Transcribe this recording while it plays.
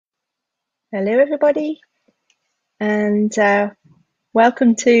Hello, everybody, and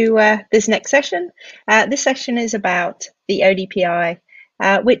welcome to this next session. This session is about the ODPi,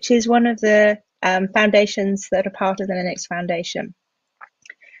 which is one of the foundations that are part of the Linux Foundation.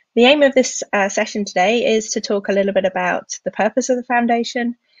 The aim of this session today is to talk a little bit about the purpose of the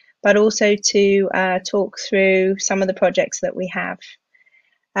foundation, but also to talk through some of the projects that we have.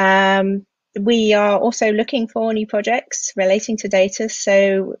 We are also looking for new projects relating to data.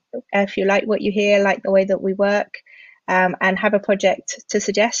 So if you like what you hear, like the way that we work, and have a project to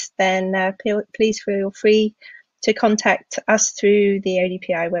suggest, then please feel free to contact us through the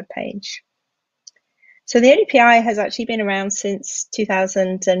ODPi webpage. So the ODPi has actually been around since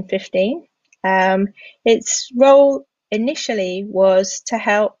 2015. Its role initially was to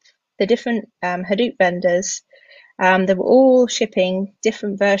help the different Hadoop vendors. They were all shipping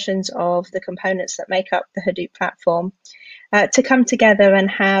different versions of the components that make up the Hadoop platform to come together and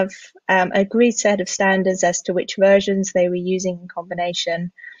have an agreed set of standards as to which versions they were using in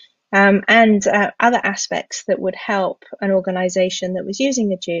combination, and other aspects that would help an organization that was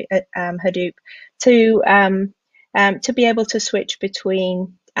using Hadoop to be able to switch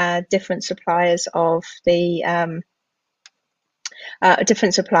between different suppliers of the Hadoop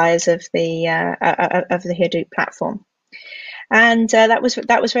platform. And that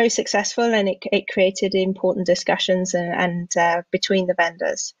was very successful, and it created important discussions and between the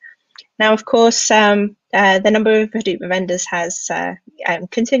vendors. Now, of course, the number of Hadoop vendors has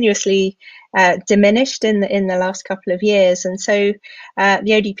continuously diminished in the last couple of years, and so the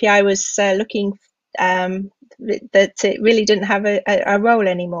ODPi was looking that it really didn't have a role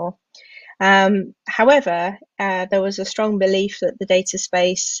anymore. However, there was a strong belief that the data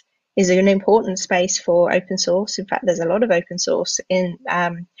space is an important space for open source. In fact, there's a lot of open source in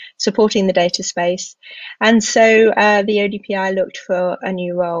supporting the data space. And so the ODPi looked for a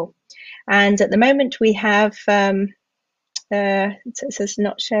new role. And at the moment we have, it says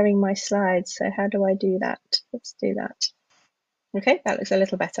not sharing my slides. So how do I do that? Let's do that. Okay, that looks a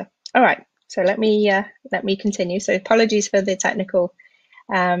little better. All right, so let me continue. So apologies for the technical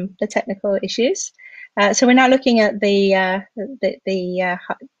issues. So we're now looking at the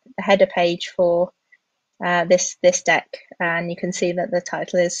header page for this deck, and you can see that the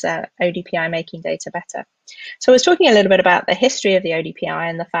title is ODPi Making Data Better. So I was talking a little bit about the history of the ODPi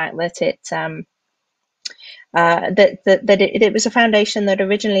and the fact that it was a foundation that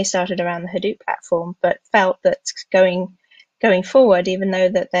originally started around the Hadoop platform, but felt that going forward, even though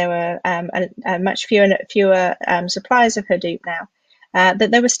that there were much fewer suppliers of Hadoop now,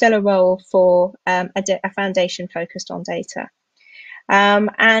 that there was still a role for a foundation focused on data.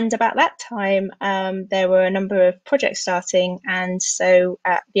 And about that time, there were a number of projects starting, and so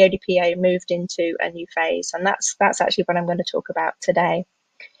the ODPi moved into a new phase, and that's actually what I'm going to talk about today.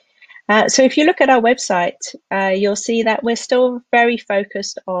 So if you look at our website, you'll see that we're still very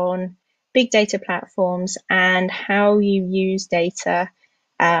focused on big data platforms and how you use data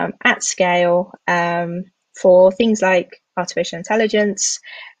at scale for things like artificial intelligence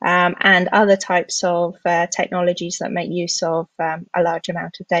and other types of technologies that make use of a large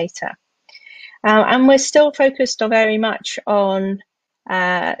amount of data. And we're still focused very much on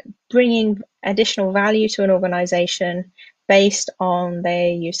bringing additional value to an organization based on their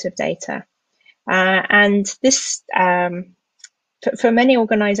use of data. And this, for many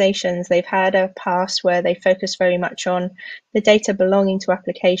organizations, they've had a past where they focus very much on the data belonging to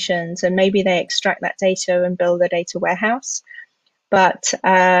applications, and maybe they extract that data and build a data warehouse. But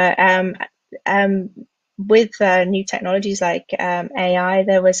with new technologies like AI,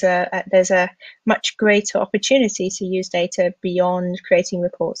 there's a much greater opportunity to use data beyond creating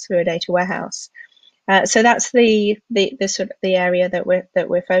reports through a data warehouse. So that's the sort of the area that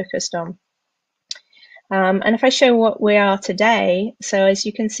we're focused on. And if I show what we are today, so as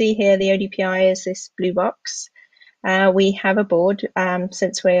you can see here, the ODPi is this blue box. We have a board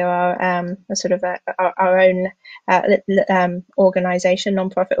since we are a sort of our own organization,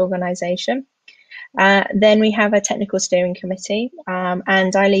 non-profit organization. Then we have a technical steering committee,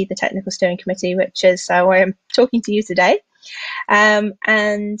 and I lead the technical steering committee, which is why I'm talking to you today.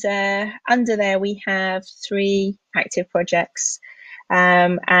 And under there we have 3 active projects.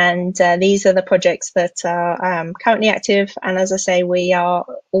 And these are the projects that are currently active. And as I say, we are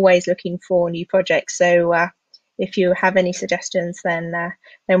always looking for new projects. So if you have any suggestions, then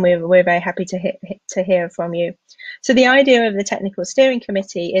we're very happy to hear from you. So the idea of the technical steering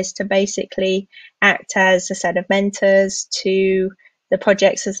committee is to basically act as a set of mentors to the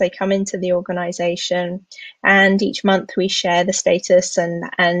projects as they come into the organization. And each month we share the status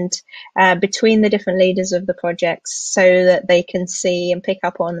and between the different leaders of the projects so that they can see and pick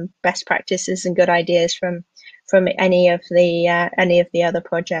up on best practices and good ideas from any of the other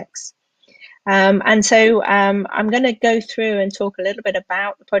projects. And so I'm going to go through and talk a little bit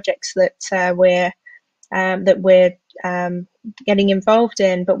about the projects that we're getting involved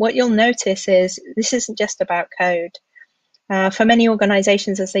in. But what you'll notice is this isn't just about code. For many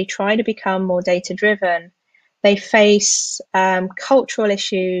organizations, as they try to become more data-driven, they face cultural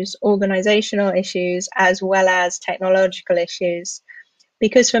issues, organizational issues, as well as technological issues.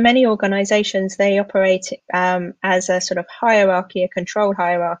 Because for many organizations, they operate as a sort of hierarchy, a control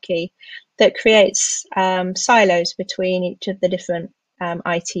hierarchy that creates silos between each of the different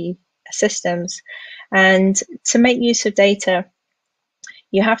IT systems. And to make use of data,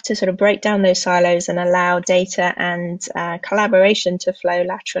 you have to sort of break down those silos and allow data and collaboration to flow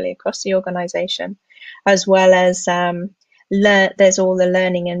laterally across the organization, as well as there's all the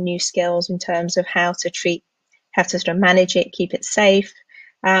learning and new skills in terms of how to sort of manage it, keep it safe,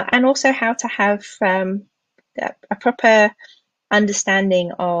 and also how to have a proper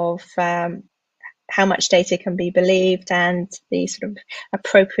understanding of how much data can be believed and the sort of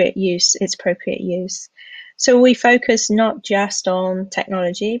appropriate use. So we focus not just on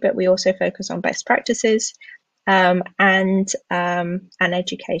technology, but we also focus on best practices and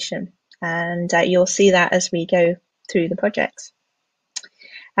education. And you'll see that as we go through the projects.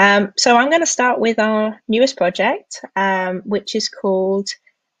 So I'm going to start with our newest project, which is called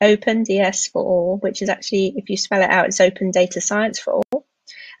OpenDS for All, which is actually, if you spell it out, it's Open Data Science for All.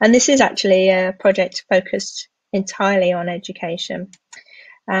 And this is actually a project focused entirely on education.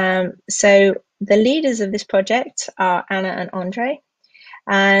 So the leaders of this project are Anna and Andre,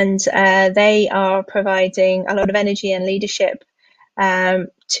 and they are providing a lot of energy and leadership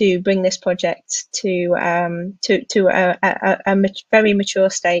to bring this project to a very mature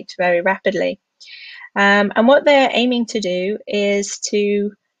state very rapidly. And what they're aiming to do is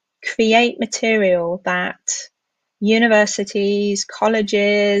to create material that universities,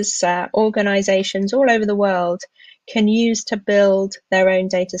 colleges, organizations all over the world can use to build their own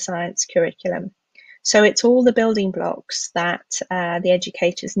data science curriculum. So it's all the building blocks that the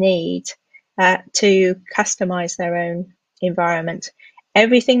educators need to customize their own environment.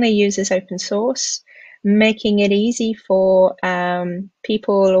 Everything they use is open source, making it easy for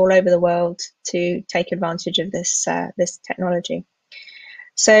people all over the world to take advantage of this technology.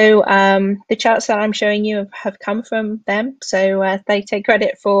 So the charts that I'm showing you have come from them, so they take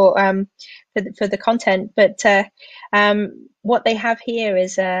credit for the content. But what they have here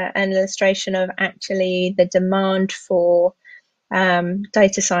is an illustration of actually the demand for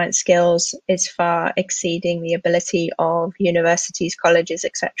data science skills is far exceeding the ability of universities, colleges,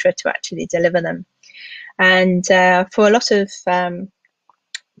 etc., to actually deliver them. And for a lot of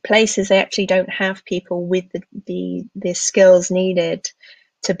places, they actually don't have people with the skills needed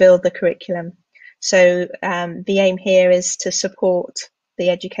to build the curriculum. So the aim here is to support the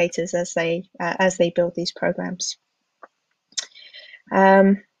educators as they build these programs.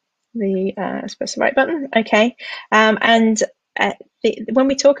 Press the right button. Okay, and when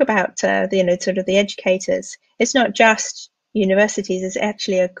we talk about sort of the educators, it's not just universities. It's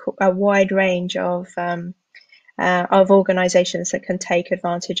actually a wide range of organizations that can take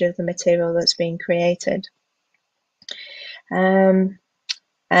advantage of the material that's being created.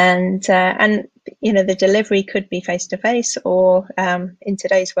 And the delivery could be face to face or in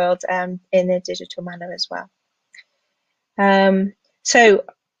today's world in a digital manner as well. So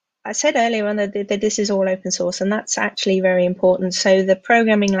I said earlier on that this is all open source, and that's actually very important. So the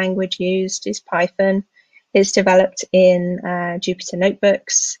programming language used is Python. It's developed in Jupyter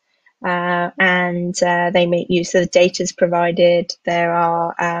notebooks, and they make use of the data provided. There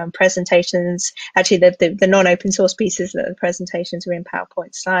are presentations. Actually, the non-open source pieces of the presentations are in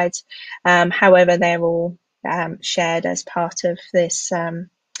PowerPoint slides. However, they're all shared as part of this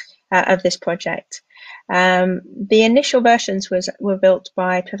project. The initial versions were built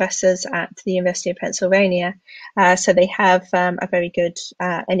by professors at the University of Pennsylvania, so they have a very good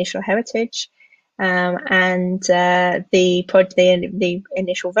initial heritage. And the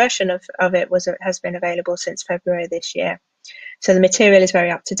initial version of it has been available since February this year. So the material is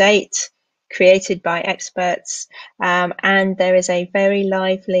very up to date, created by experts, and there is a very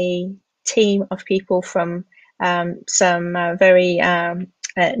lively team of people from some very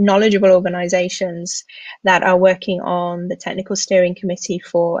knowledgeable organizations that are working on the technical steering committee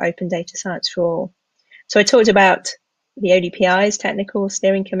for Open Data Science for All. So I talked about the ODPi's technical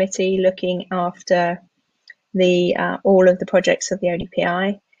steering committee looking after all of the projects of the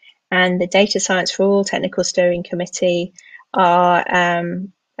ODPi, and the Data Science for All Technical Steering Committee are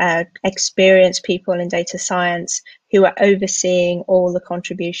experienced people in data science who are overseeing all the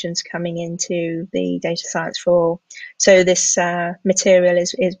contributions coming into the Data Science for All. So this material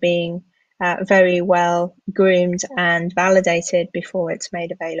is being very well groomed and validated before it's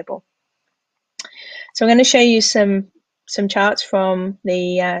made available. So I'm going to show you some charts from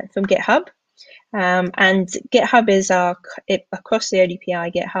the from GitHub. And GitHub is across the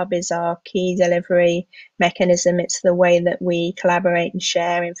ODPi, GitHub is our key delivery mechanism. It's the way that we collaborate and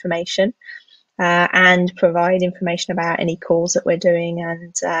share information and provide information about any calls that we're doing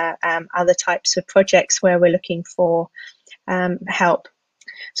and other types of projects where we're looking for help.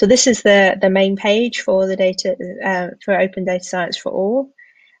 So this is the main page for the data for Open Data Science for All,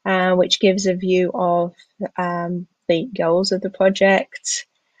 which gives a view of the goals of the project,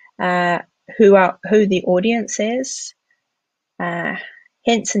 who the audience is,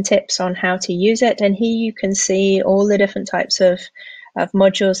 hints and tips on how to use it, and here you can see all the different types of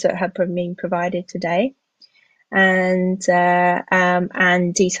modules that have been provided today, and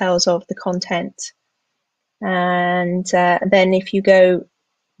details of the content. And then if you go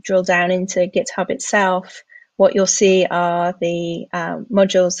drill down into GitHub itself, what you'll see are the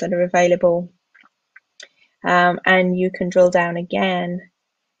modules that are available, and you can drill down again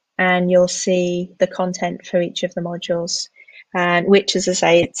and you'll see the content for each of the modules, and which, as I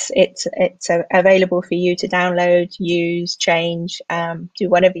say, it's available for you to download, use, change, do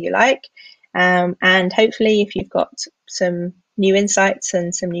whatever you like, and hopefully if you've got some new insights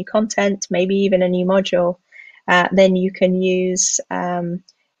and some new content, maybe even a new module, then you can use the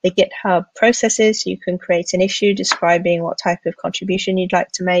GitHub processes. You can create an issue describing what type of contribution you'd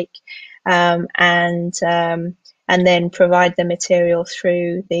like to make, and then provide the material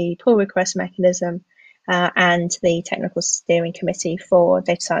through the pull request mechanism, and the technical steering committee for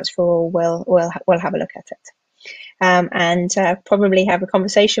Data Science for All will have a look at it, and probably have a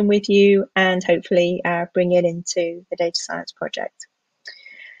conversation with you and hopefully bring it into the data science project.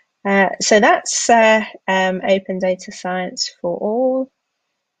 So that's Open Data Science for All,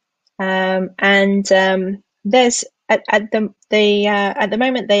 and there's at the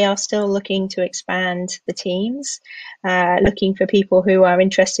moment they are still looking to expand the teams, looking for people who are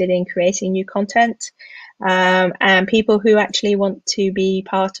interested in creating new content, and people who actually want to be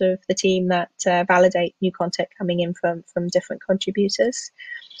part of the team that validate new content coming in from different contributors.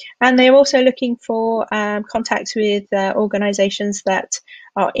 And they're also looking for contacts with organizations that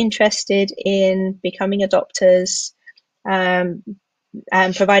are interested in becoming adopters,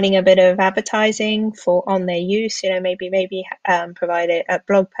 and providing a bit of advertising on their use. Maybe provide a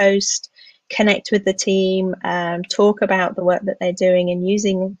blog post, connect with the team, talk about the work that they're doing and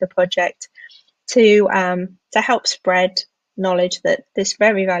using the project to help spread knowledge that this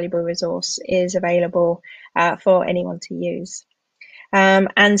very valuable resource is available for anyone to use.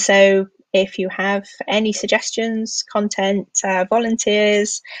 And so if you have any suggestions, content,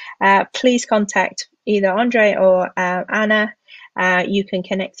 volunteers, please contact either Andre or Anna. You can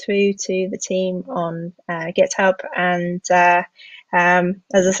connect through to the team on GitHub, and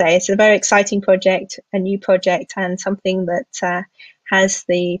as I say, it's a very exciting project, a new project, and something that has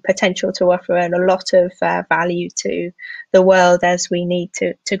the potential to offer a lot of value to the world as we need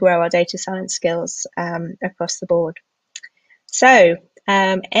to grow our data science skills across the board. So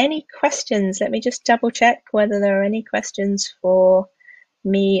any questions? Let me just double check whether there are any questions for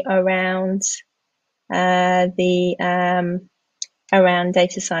me around around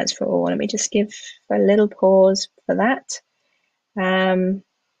Data Science for All. Let me just give a little pause for that.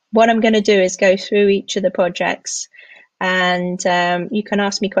 What I'm going to do is go through each of the projects, and you can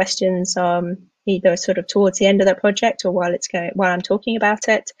ask me questions either sort of towards the end of that project or while I'm talking about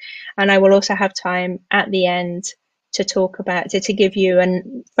it, and I will also have time at the end to talk about to give you a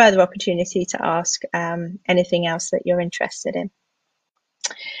further opportunity to ask anything else that you're interested in.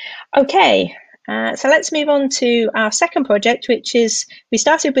 Okay. So let's move on to our second project, which is, we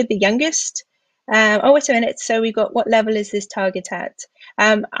started with the youngest. Oh, wait a minute. So we've got, what level is this target at?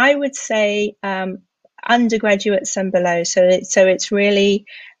 I would say undergraduates and below. So it's really,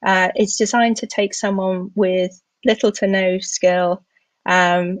 it's designed to take someone with little to no skill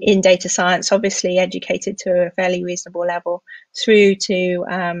in data science, obviously educated to a fairly reasonable level, through to,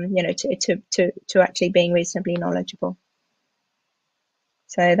 to actually being reasonably knowledgeable.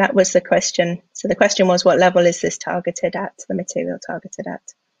 So that was the question. So the question was, what level is this targeted at, the material targeted at?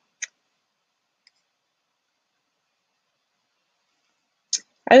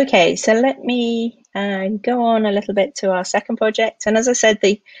 Okay, so let me go on a little bit to our second project. And as I said,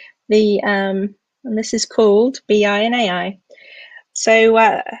 the and this is called BI and AI.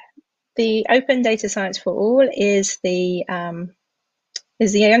 So the Open Data Science for All is the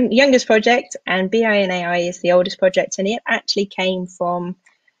youngest project, and BI and AI is the oldest project, and it actually came from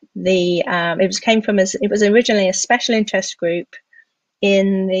it was originally a special interest group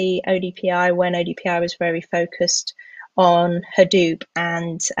in the ODPi when ODPi was very focused on Hadoop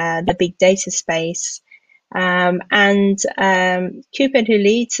and the big data space. Cupid, who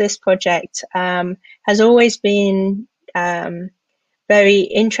leads this project, has always been very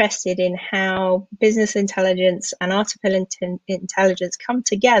interested in how business intelligence and artificial intelligence come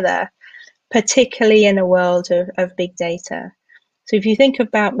together, particularly in a world of big data. So if you think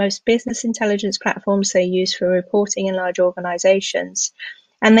about most business intelligence platforms, they're used for reporting in large organizations,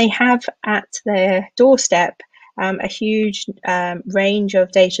 and they have at their doorstep a huge range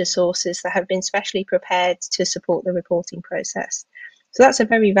of data sources that have been specially prepared to support the reporting process. So that's a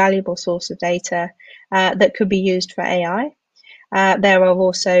very valuable source of data that could be used for AI. There are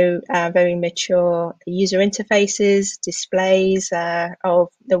also very mature user interfaces, displays of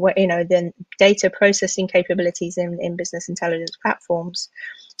the data processing capabilities in business intelligence platforms.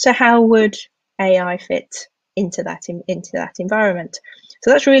 So how would AI fit into that environment?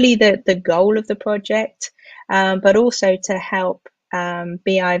 So that's really the goal of the project, but also to help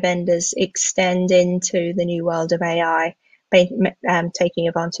BI vendors extend into the new world of AI, taking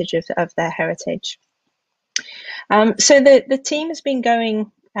advantage of their heritage. So the team has been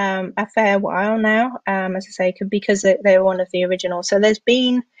going a fair while now, as I say, because they're one of the originals. So there's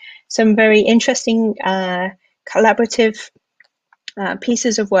been some very interesting collaborative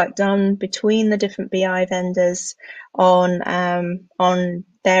pieces of work done between the different BI vendors on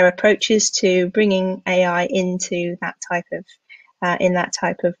their approaches to bringing AI into that type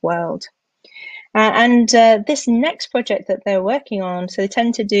of world. This next project that they're working on, so they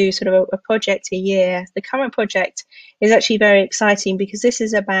tend to do sort of a project a year. The current project is actually very exciting because this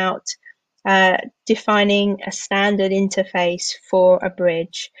is about defining a standard interface for a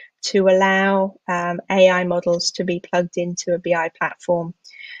bridge to allow AI models to be plugged into a BI platform.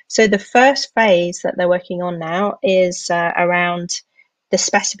 So the first phase that they're working on now is around the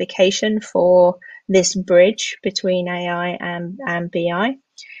specification for this bridge between AI and BI.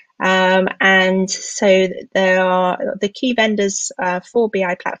 And so there are the key vendors for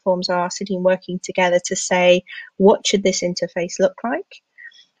BI platforms are sitting working together to say, what should this interface look like?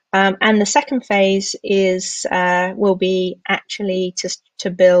 And the second phase is will be actually to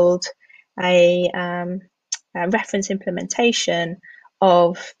build a reference implementation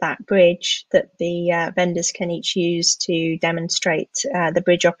of that bridge that the vendors can each use to demonstrate the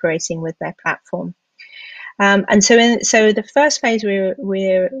bridge operating with their platform. And so the first phase,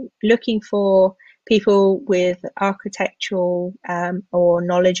 we're looking for people with architectural or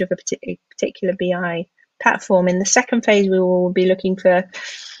knowledge of a particular BI platform. In the second phase, we will be looking for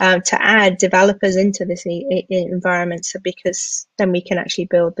to add developers into this environment, because then we can actually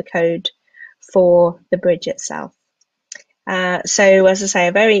build the code for the bridge itself. So as I say,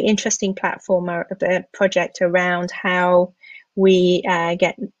 a very interesting platform project around how we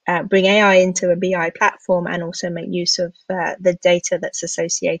bring AI into a BI platform and also make use of the data that's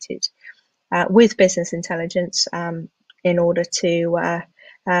associated with business intelligence in order to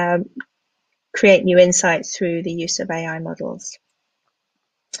create new insights through the use of AI models.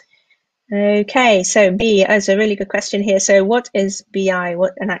 Okay, so B is a really good question here. So what is BI,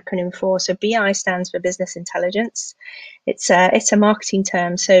 what an acronym for? So BI stands for business intelligence. It's a marketing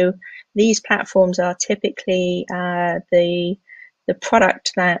term. So these platforms are typically the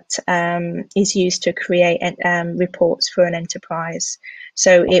product that is used to create reports for an enterprise.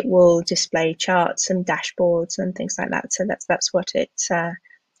 So it will display charts and dashboards and things like that. So that's what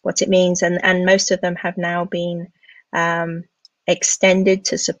it means. And most of them have now been extended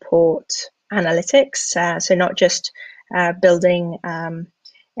to support analytics. So not just building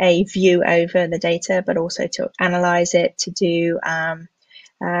a view over the data, but also to analyze it, to do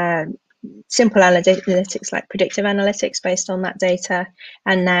simple analytics like predictive analytics based on that data.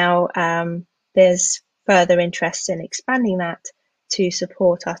 And now there's further interest in expanding that to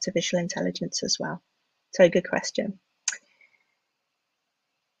support artificial intelligence as well. So good question.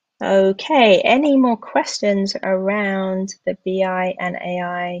 Okay, any more questions around the BI and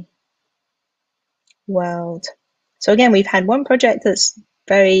AI world? So again, we've had one project that's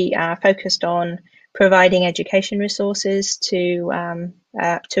very focused on providing education resources to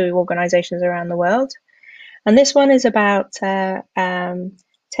organizations around the world. And this one is about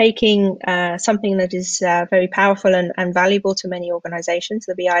taking something that is very powerful and valuable to many organizations,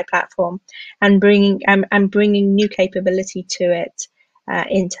 the BI platform, and bringing new capability to it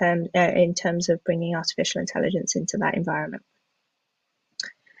in terms of bringing artificial intelligence into that environment.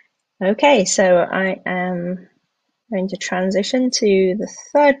 Okay, so I am going to transition to the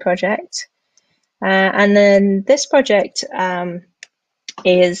third project, and then this project has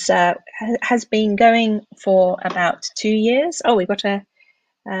been going for about 2 years. Oh, we got a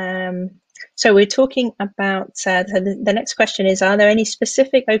so we're talking about the next question is, are there any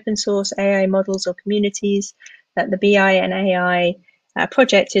specific open source AI models or communities that the BI and AI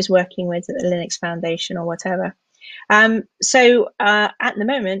project is working with at the Linux Foundation or whatever? So at the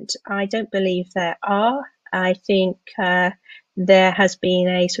moment, I don't believe there are. I think there has been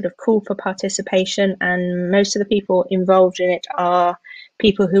a sort of call for participation, and most of the people involved in it are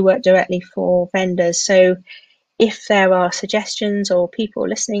people who work directly for vendors. So if there are suggestions or people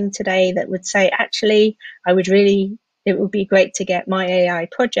listening today that would say, actually, it would be great to get my AI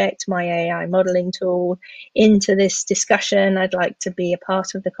project, my AI modeling tool into this discussion, I'd like to be a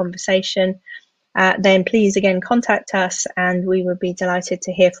part of the conversation, then please again contact us, and we would be delighted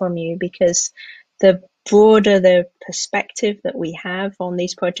to hear from you, because the broader the perspective that we have on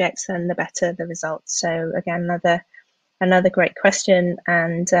these projects, then the better the results. So again, another great question,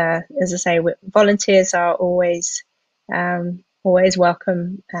 and as I say, volunteers are always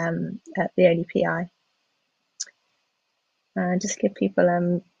welcome at the ODPi. Just give people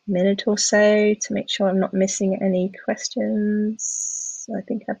a minute or so to make sure I'm not missing any questions. I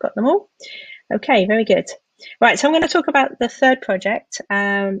think I've got them all. Okay, very good. Right, so I'm going to talk about the third project,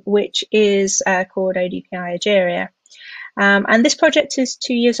 which is called ODPi Algeria. And this project is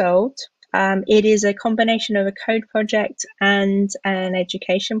 2 years old. It is a combination of a code project and an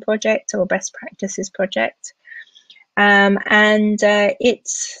education project or best practices project.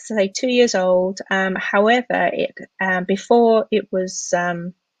 It's say 2 years old. However, before it was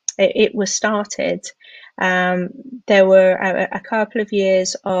started, there were a couple of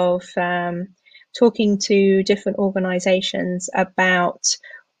years of talking to different organizations about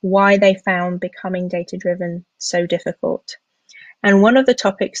why they found becoming data-driven so difficult. And one of the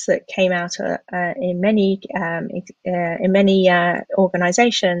topics that came out in many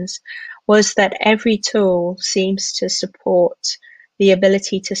organizations was that every tool seems to support the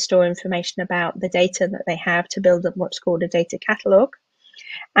ability to store information about the data that they have, to build up what's called a data catalog,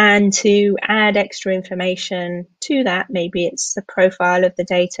 and to add extra information to that. Maybe it's the profile of the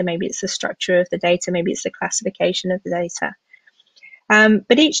data, maybe it's the structure of the data, maybe it's the classification of the data.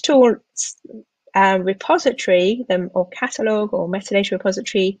 But each tool repository, or catalog or metadata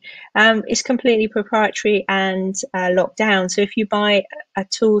repository, is completely proprietary and locked down. So if you buy a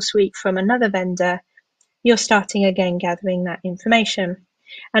tool suite from another vendor, you're starting again gathering that information.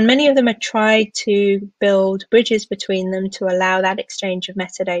 And many of them have tried to build bridges between them to allow that exchange of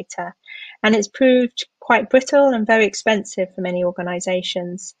metadata. And it's proved quite brittle and very expensive for many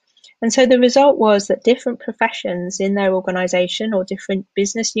organizations. And so the result was that different professions in their organization, or different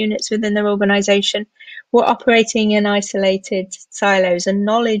business units within their organization, were operating in isolated silos, and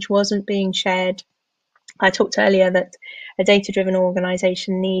knowledge wasn't being shared. I talked earlier that a data-driven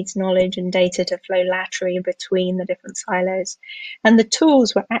organization needs knowledge and data to flow laterally between the different silos. And the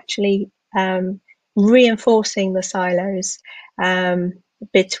tools were actually reinforcing the silos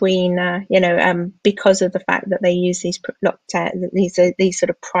between, because of the fact that they use these these sort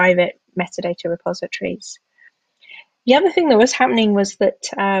of private metadata repositories. The other thing that was happening was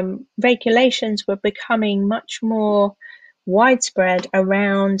that regulations were becoming much more widespread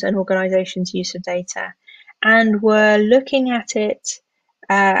around an organization's use of data, and were looking at it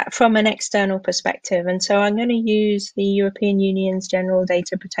from an external perspective. And so I'm going to use the European Union's General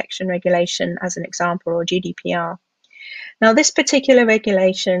Data Protection Regulation as an example, or GDPR. Now, this particular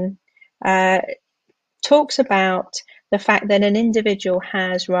regulation talks about the fact that an individual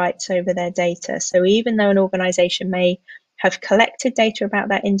has rights over their data. So even though an organization may have collected data about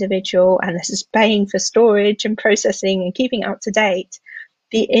that individual and this is paying for storage and processing and keeping up to date,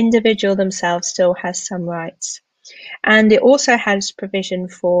 the individual themselves still has some rights. And it also has provision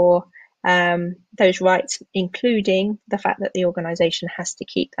for those rights, including the fact that the organization has to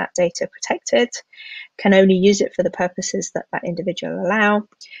keep that data protected, can only use it for the purposes that that individual allow,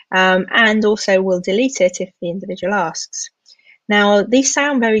 and also will delete it if the individual asks. Now, these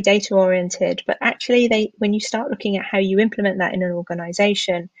sound very data oriented, but actually when you start looking at how you implement that in an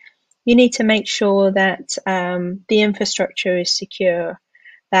organization, you need to make sure that the infrastructure is secure,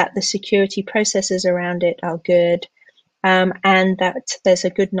 that the security processes around it are good, and that there's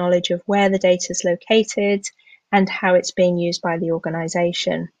a good knowledge of where the data is located and how it's being used by the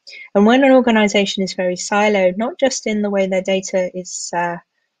organization. And when an organization is very siloed, not just in the way their data is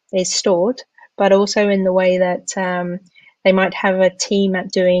stored, but also in the way that They might have a team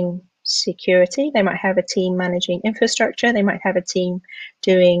at doing security. They might have a team managing infrastructure. They might have a team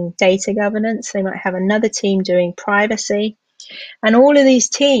doing data governance. They might have another team doing privacy. And all of these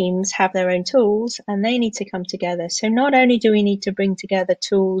teams have their own tools and they need to come together. So not only do we need to bring together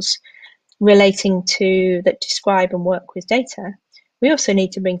tools relating to that describe and work with data, we also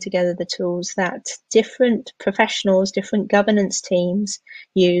need to bring together the tools that different professionals, different governance teams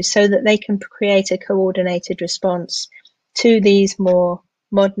use so that they can create a coordinated response to these more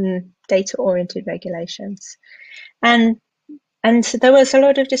modern data-oriented regulations. And so there was a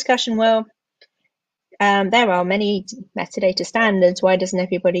lot of discussion, well, there are many metadata standards, why doesn't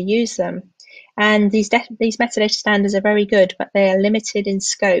everybody use them? And these metadata standards are very good, but they are limited in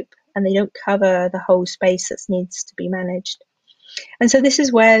scope and they don't cover the whole space that needs to be managed. And so this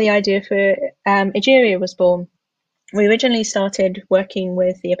is where the idea for Egeria was born. We originally started working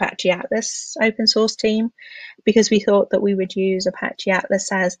with the Apache Atlas open source team because we thought that we would use Apache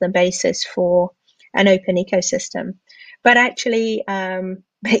Atlas as the basis for an open ecosystem. But actually,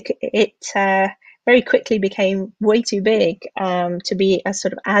 it very quickly became way too big to be a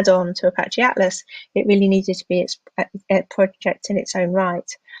sort of add-on to Apache Atlas. It really needed to be a project in its own right.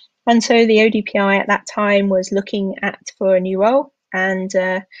 And so the ODPi at that time was looking for a new role, and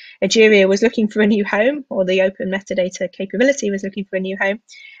Egeria was looking for a new home, or the open metadata capability was looking for a new home,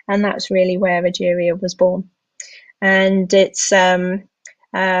 and that's really where Egeria was born. And it's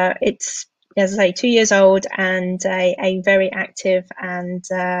as I say, 2 years old and a very active and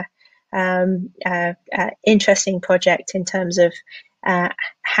interesting project in terms of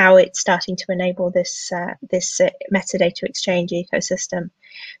how it's starting to enable this metadata exchange ecosystem.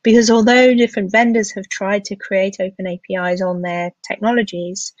 Because although different vendors have tried to create open APIs on their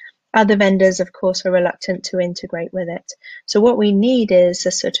technologies, other vendors, of course, are reluctant to integrate with it. So what we need is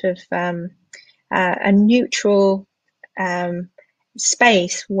a sort of a neutral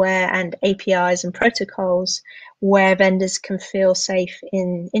space and APIs and protocols where vendors can feel safe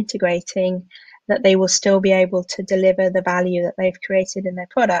in integrating, that they will still be able to deliver the value that they've created in their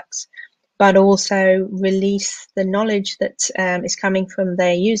products, but also release the knowledge that is coming from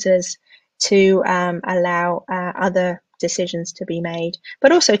their users to allow other decisions to be made,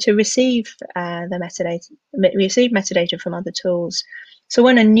 but also to receive metadata from other tools. So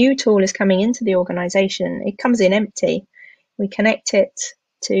when a new tool is coming into the organization, it comes in empty. We connect it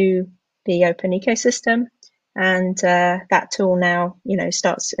to the open ecosystem, and that tool now,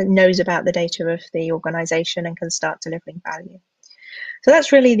 knows about the data of the organization and can start delivering value. So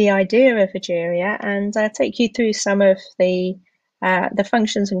that's really the idea of Egeria, and I'll take you through some of the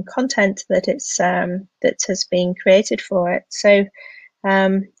functions and content that that has been created for it. So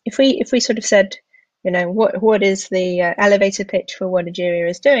if we sort of said, what is the elevator pitch for what Egeria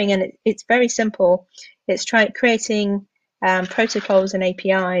is doing, and it's very simple. It's creating protocols and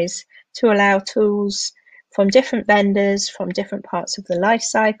APIs to allow tools from different vendors, from different parts of the life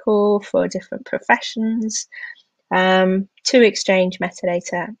cycle, for different professions, to exchange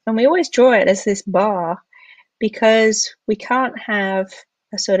metadata. And we always draw it as this bar because we can't have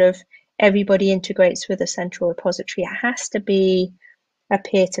a sort of everybody integrates with a central repository. It has to be a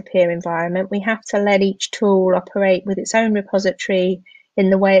peer-to-peer environment. We have to let each tool operate with its own repository in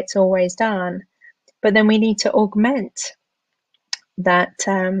the way it's always done. But then we need to augment that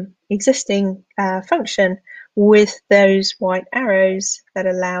existing function with those white arrows that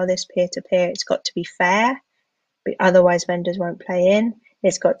allow this peer-to-peer. It's got to be fair, but otherwise vendors won't play in.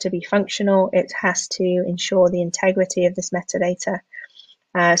 It's got to be functional. It has to ensure the integrity of this metadata.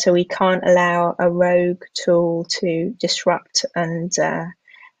 So we can't allow a rogue tool to disrupt and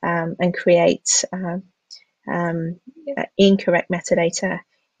create incorrect metadata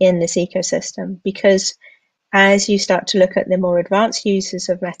in this ecosystem, because as you start to look at the more advanced uses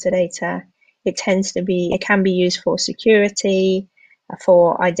of metadata, it can be used for security,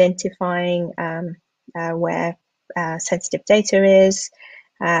 for identifying where sensitive data is,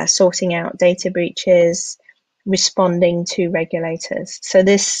 sorting out data breaches, responding to regulators. So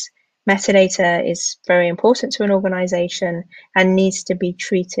this metadata is very important to an organization and needs to be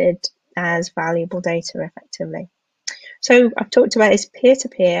treated as valuable data effectively. So I've talked about is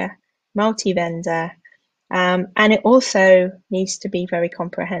peer-to-peer, multi-vendor, and it also needs to be very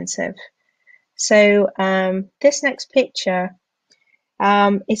comprehensive. So this next picture,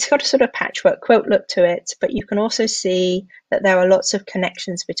 it's got a sort of patchwork quilt look to it, but you can also see that there are lots of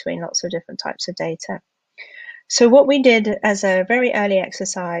connections between lots of different types of data. So what we did as a very early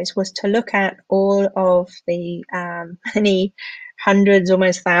exercise was to look at all of the many hundreds,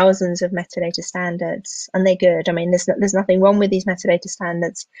 almost thousands of metadata standards, and they're good. I mean, there's nothing wrong with these metadata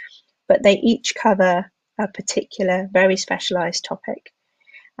standards, but they each cover a particular, very specialized topic.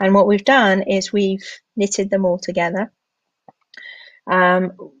 And what we've done is we've knitted them all together,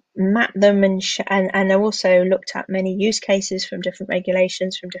 mapped them, and also looked at many use cases from different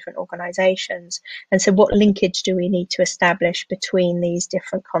regulations, from different organizations. And so what linkage do we need to establish between these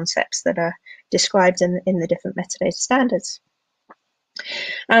different concepts that are described in the different metadata standards?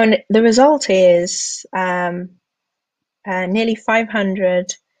 And the result is nearly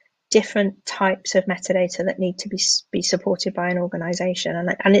 500 different types of metadata that need to be supported by an organization.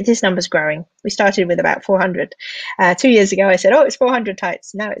 And this number's growing. We started with about 400. 2 years ago, I said, oh, it's 400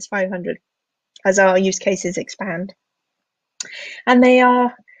 types. Now it's 500 as our use cases expand. And they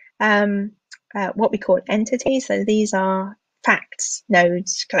are what we call entities. So these are facts,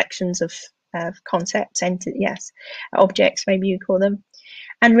 nodes, collections of concepts, objects, maybe you call them,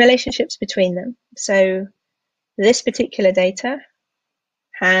 and relationships between them. So this particular data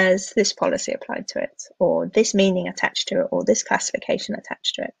has this policy applied to it, or this meaning attached to it, or this classification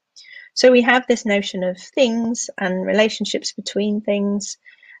attached to it. So we have this notion of things and relationships between things.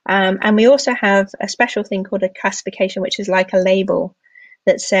 And we also have a special thing called a classification, which is like a label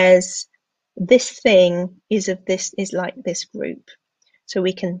that says this thing is like this group. So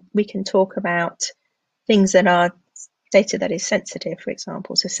we can talk about things that are data that is sensitive, for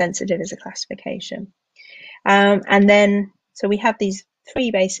example. So sensitive is a classification. And then, so we have these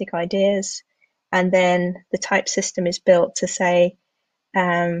 3 basic ideas, and then the type system is built to say,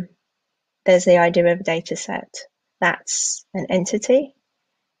 there's the idea of a data set. That's an entity.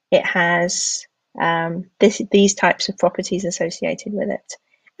 It has these types of properties associated with it.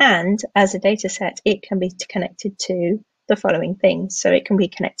 And as a data set, it can be connected to the following things. So it can be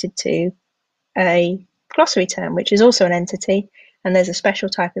connected to a glossary term, which is also an entity, and there's a special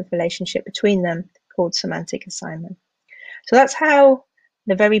type of relationship between them called semantic assignment. So that's how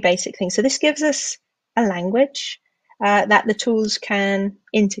the very basic thing. So this gives us a language that the tools can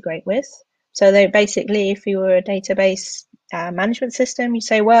integrate with. So they basically, if you were a database management system, you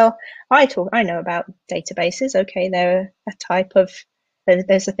say, well, I know about databases. Okay, they're a type of,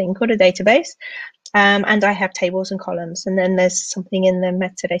 there's a thing called a database, and I have tables and columns. And then there's something in the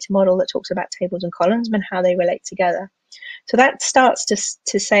metadata model that talks about tables and columns and how they relate together. So that starts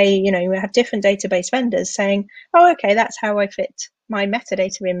to say, you know, we have different database vendors saying, oh, okay, that's how I fit my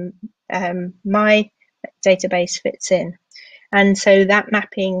metadata in, my database fits in. And so that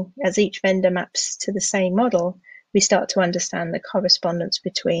mapping, as each vendor maps to the same model, we start to understand the correspondence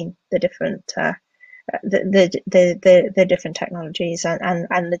between the different the different technologies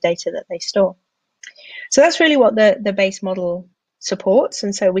and the data that they store. So that's really what the base model supports,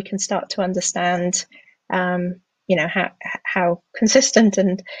 and so we can start to understand, you know, how consistent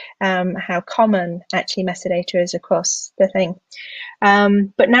and how common actually metadata is across the thing.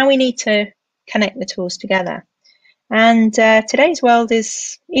 But now we need to connect the tools together. And today's world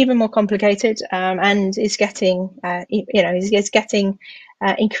is even more complicated, and is getting, is getting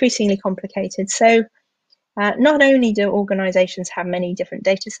increasingly complicated. So not only do organizations have many different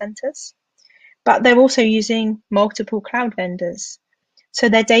data centers, but they're also using multiple cloud vendors. So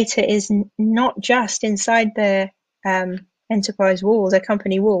their data is not just inside their enterprise walls, their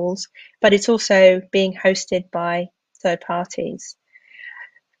company walls, but it's also being hosted by third parties.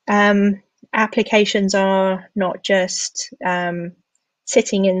 Applications are not just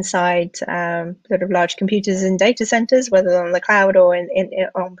sitting inside sort of large computers in data centers, whether on the cloud or in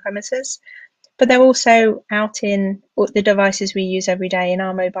on premises, but they're also out in the devices we use every day in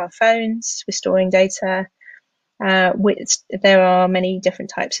our mobile phones. We're storing data. There are many different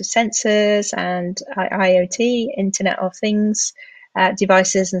types of sensors and IoT, Internet of Things,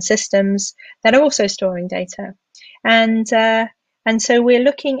 devices and systems that are also storing data. And so we're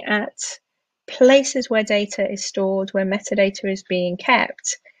looking at places where data is stored, where metadata is being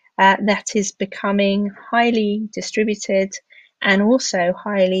kept, that is becoming highly distributed and also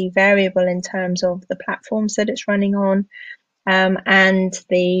highly variable in terms of the platforms that it's running on, and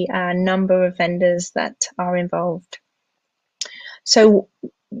the number of vendors that are involved. So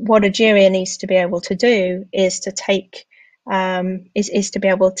what Ageria needs to be able to do is to take, is to be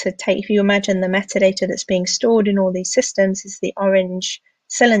able to take, if you imagine the metadata that's being stored in all these systems is the orange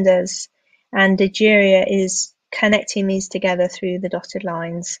cylinders, and Ageria is connecting these together through the dotted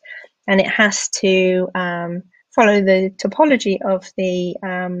lines, and it has to follow the topology of the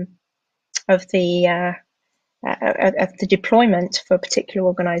deployment for a particular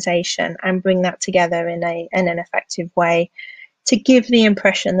organization and bring that together in an effective way to give the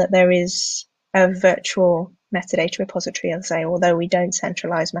impression that there is a virtual metadata repository, as I say, although we don't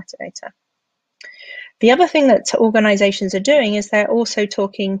centralize metadata. The other thing that organizations are doing is they're also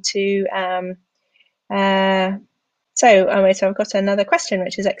talking to So I've got another question,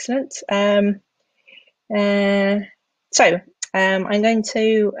 which is excellent. I'm going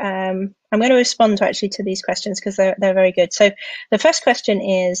to respond actually to these questions because they're very good. So the first question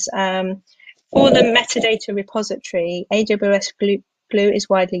is, for the metadata repository, AWS Glue is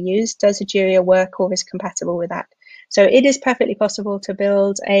widely used. Does Egeria work or is compatible with that? So it is perfectly possible to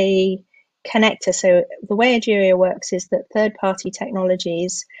build a connector. So the way Egeria works is that third-party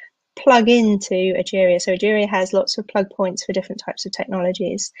technologies plug into Egeria. So Egeria has lots of plug points for different types of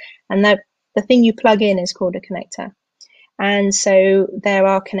technologies, and the thing you plug in is called a connector. And so there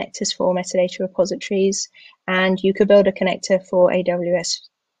are connectors for metadata repositories, and you could build a connector for AWS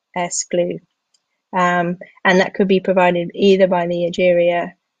Glue. And that could be provided either by the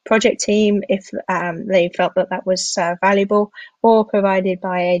Egeria project team if they felt that that was valuable, or provided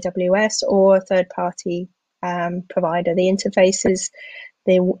by AWS or a third-party provider. The interfaces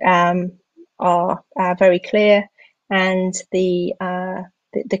are very clear, and the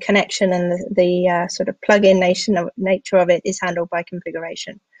connection and the sort of plug-in nature of it is handled by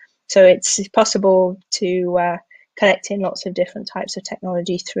configuration. So it's possible to collect in lots of different types of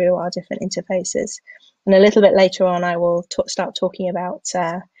technology through our different interfaces. And a little bit later on, I will start talking about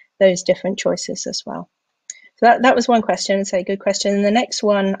those different choices as well. So that was one question, so good question. And the next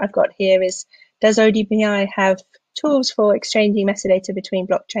one I've got here is, does ODPi have tools for exchanging metadata between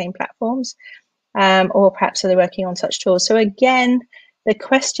blockchain platforms? Or perhaps are they working on such tools? So again, the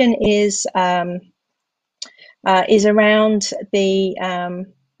question is around the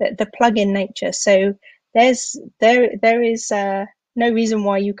plug-in nature. So there is no reason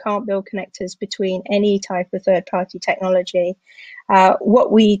why you can't build connectors between any type of third-party technology.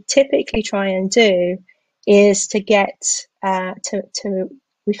 What we typically try and do is to get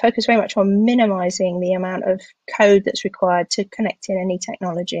we focus very much on minimizing the amount of code that's required to connect in any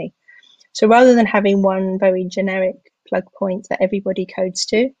technology. So rather than having one very generic plug point that everybody codes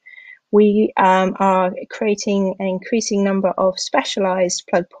to, we are creating an increasing number of specialized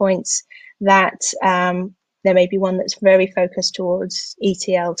plug points that there may be one that's very focused towards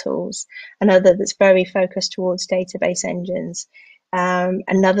ETL tools, another that's very focused towards database engines,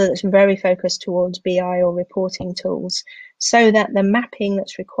 another that's very focused towards BI or reporting tools, so that the mapping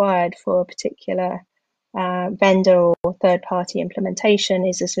that's required for a particular vendor or third-party implementation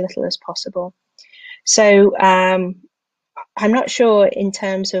is as little as possible. So I'm not sure in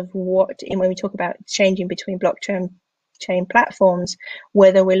terms of when we talk about changing between blockchain platforms,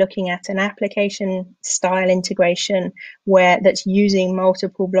 whether we're looking at an application style integration that's using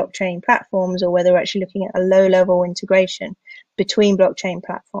multiple blockchain platforms, or whether we're actually looking at a low-level integration between blockchain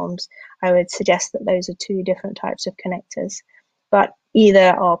platforms. I would suggest that those are two different types of connectors, but either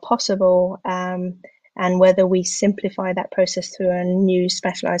are possible, and whether we simplify that process through a new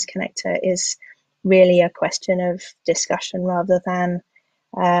specialized connector is really a question of discussion rather than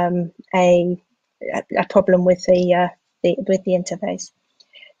a problem with the interface.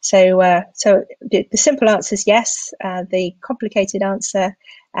 So the simple answer is yes. The complicated answer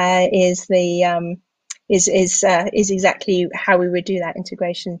is exactly how we would do that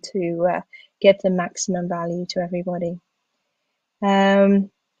integration to give the maximum value to everybody.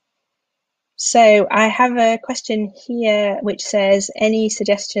 So I have a question here which says, any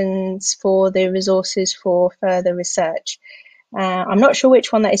suggestions for the resources for further research? I'm not sure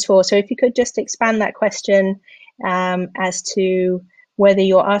which one that is for, so if you could just expand that question as to whether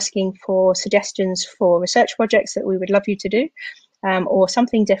you're asking for suggestions for research projects that we would love you to do, or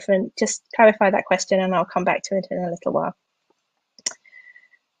something different. Just clarify that question and I'll come back to it in a little while.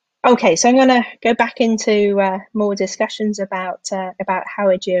 Okay, so I'm going to go back into more discussions about how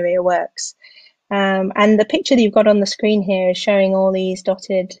Egeria works. And the picture that you've got on the screen here is showing all these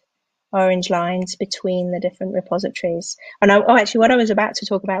dotted orange lines between the different repositories. And actually, what I was about to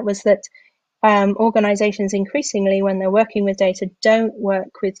talk about was that organizations increasingly, when they're working with data, don't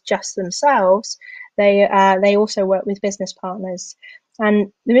work with just themselves. They also work with business partners.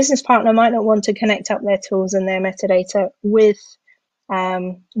 And the business partner might not want to connect up their tools and their metadata with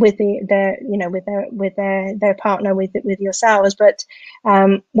their partner, with yourselves, but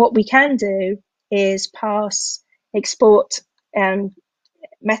what we can do is export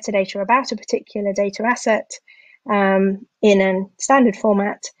metadata about a particular data asset in a standard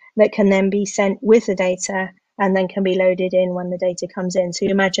format that can then be sent with the data and then can be loaded in when the data comes in. So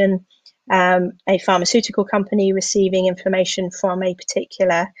you imagine a pharmaceutical company receiving information from a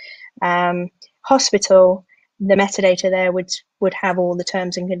particular hospital. The metadata there would have all the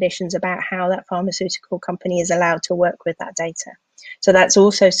terms and conditions about how that pharmaceutical company is allowed to work with that data. So that's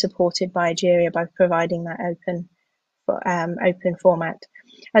also supported by Egeria by providing that open format.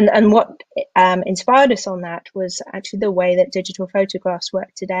 And what inspired us on that was actually the way that digital photographs work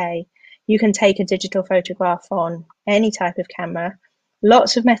today. You can take a digital photograph on any type of camera,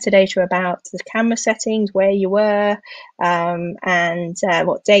 lots of metadata about the camera settings, where you were, and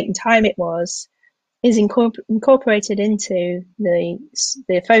what date and time it was, is incorporated into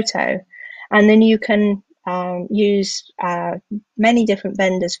the photo. And then you can use many different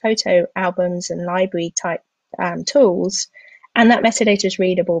vendors' photo albums and library type tools, and that metadata is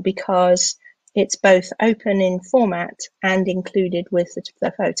readable because it's both open in format and included with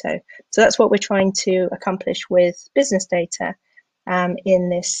the photo. So that's what we're trying to accomplish with business data in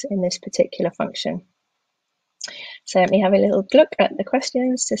this particular function. So let me have a little look at the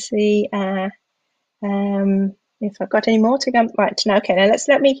questions to see if I've got any more to go. Right, no, okay, now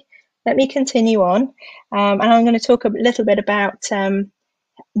let me continue on, and I'm going to talk a little bit about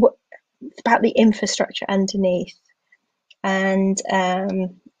about the infrastructure underneath, and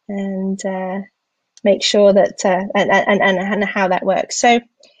make sure that and how that works. So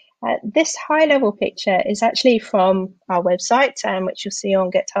this high level picture is actually from our website, which you'll see on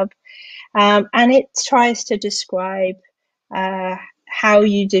GitHub, and it tries to describe how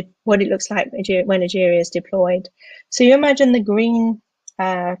you do what it looks like when Ageria is deployed. So you imagine the green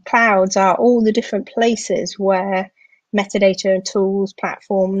clouds are all the different places where metadata and tools,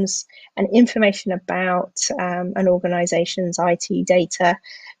 platforms, and information about an organization's IT data,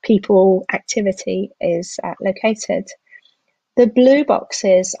 people, activity is located. The blue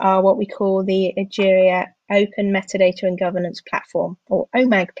boxes are what we call the Ageria Open Metadata and Governance Platform, or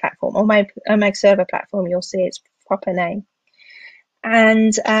OMAG platform, or OMAG server platform. You'll see its proper name.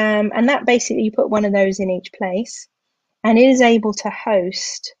 And that basically, you put one of those in each place, and it is able to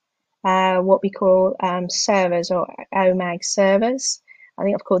host what we call servers, or OMAG servers. I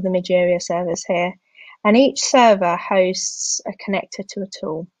think I've called them Ageria servers here. And each server hosts a connector to a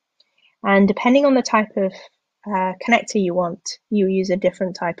tool. And depending on the type of connector you want, you use a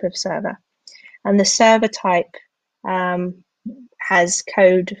different type of server. And the server type has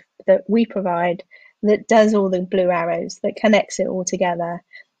code that we provide that does all the blue arrows, that connects it all together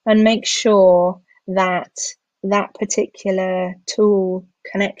and makes sure that that particular tool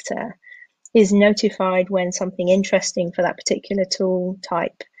connector is notified when something interesting for that particular tool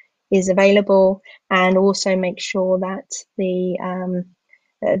type is available, and also make sure that the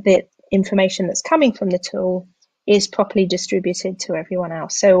information that's coming from the tool is properly distributed to everyone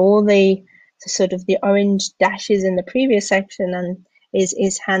else. So all the sort of the orange dashes in the previous section and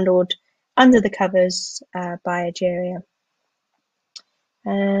is handled under the covers by Ageria.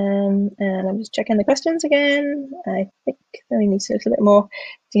 And I'm just checking the questions again. I think we need to a little bit more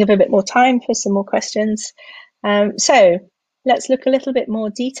to give a bit more time for some more questions. So let's look a little bit more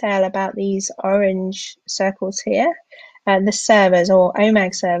detail about these orange circles here. The servers, or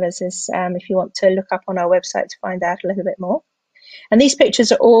OMAG servers, is if you want to look up on our website to find out a little bit more. And these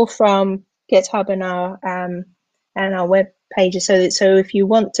pictures are all from GitHub and our web pages. So if you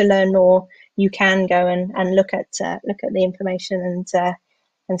want to learn more, you can go and look at the information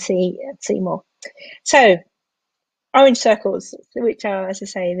and see more. So orange circles, which are, as I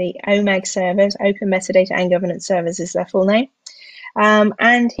say, the OMAG servers, Open Metadata and Governance Servers is their full name.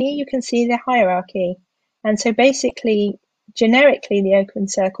 And here you can see the hierarchy. And so basically, generically, the open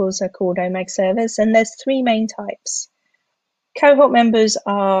circles are called OMAG servers, and there's three main types. Cohort members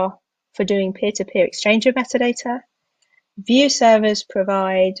are for doing peer-to-peer exchange of metadata. View servers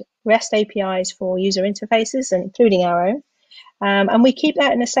provide REST APIs for user interfaces, including our own. And we keep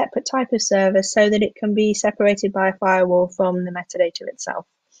that in a separate type of server so that it can be separated by a firewall from the metadata itself.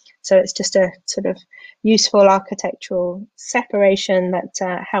 So it's just a sort of useful architectural separation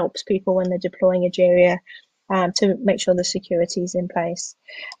that helps people when they're deploying Ageria to make sure the security is in place.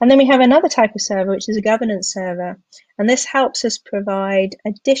 And then we have another type of server, which is a governance server. And this helps us provide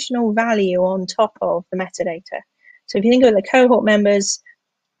additional value on top of the metadata. So if you think of the cohort members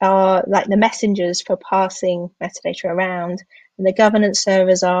are like the messengers for passing metadata around, and the governance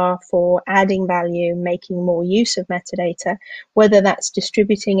servers are for adding value, making more use of metadata, whether that's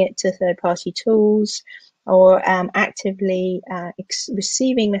distributing it to third-party tools or actively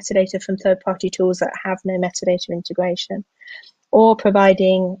receiving metadata from third-party tools that have no metadata integration, or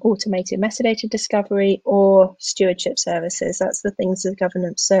providing automated metadata discovery or stewardship services. That's the things that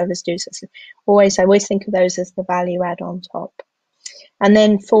governance servers do. So I always think of those as the value add on top. And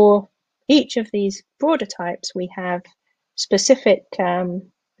then for each of these broader types, we have specific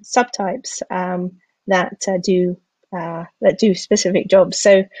subtypes that do specific jobs.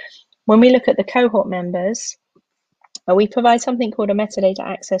 So when we look at the cohort members, we provide something called a metadata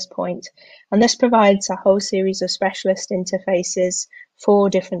access point, and this provides a whole series of specialist interfaces for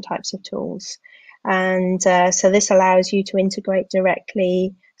different types of tools. And so this allows you to integrate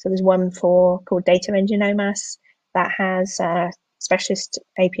directly. So there's one called Data Engine OMAS that has specialist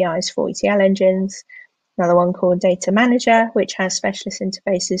APIs for ETL engines. Another one called Data Manager, which has specialist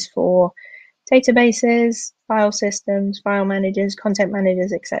interfaces for databases, file systems, file managers, content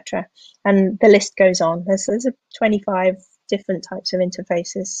managers, etc. And the list goes on. There's 25 different types of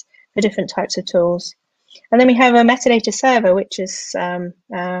interfaces for different types of tools. And then we have a metadata server, which is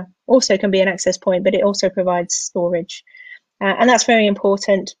also can be an access point, but it also provides storage. And that's very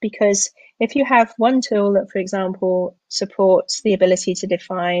important because if you have one tool that, for example, supports the ability to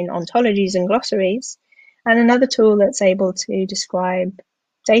define ontologies and glossaries, and another tool that's able to describe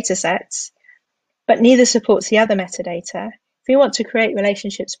data sets, but neither supports the other metadata, if we want to create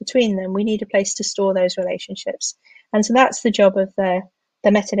relationships between them, we need a place to store those relationships. And so that's the job of the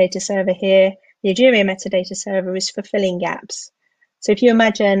metadata server here. The Egeria metadata server is for filling gaps. So if you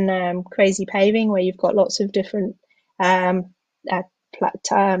imagine crazy paving, where you've got lots of different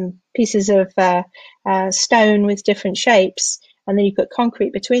pieces of stone with different shapes, and then you put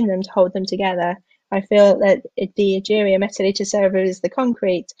concrete between them to hold them together, I feel that the Egeria metadata server is the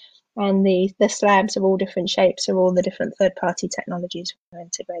concrete, and the slabs of all different shapes are all the different third-party technologies we're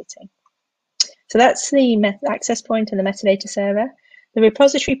integrating. So that's the access point and the metadata server. The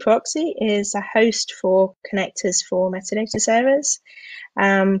repository proxy is a host for connectors for metadata servers.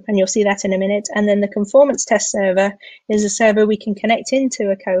 And you'll see that in a minute. And then the conformance test server is a server we can connect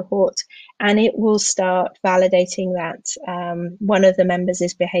into a cohort, and it will start validating that one of the members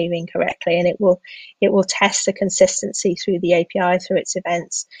is behaving correctly, and it will test the consistency through the API, through its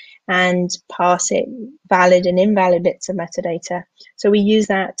events, and pass it valid and invalid bits of metadata. So we use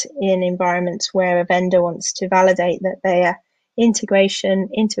that in environments where a vendor wants to validate that their integration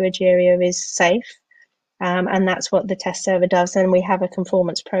into Egeria is safe. And that's what the test server does. And we have a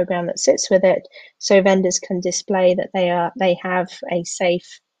conformance program that sits with it, so vendors can display that they have a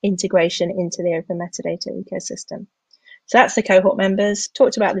safe integration into the open metadata ecosystem. So that's the cohort members.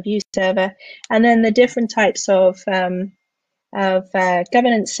 Talked about the view server, and then the different types of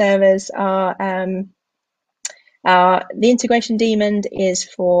governance servers are the integration daemon is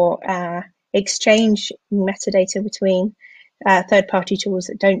for exchange metadata between third-party tools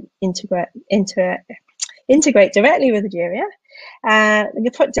that don't integrate directly with Egeria.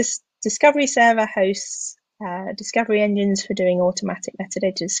 The discovery server hosts discovery engines for doing automatic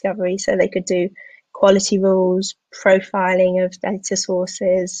metadata discovery, so they could do quality rules, profiling of data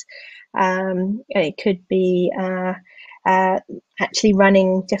sources. It could be actually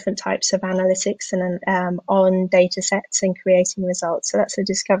running different types of analytics and on data sets and creating results. So that's a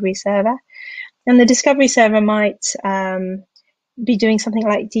discovery server. And the discovery server might be doing something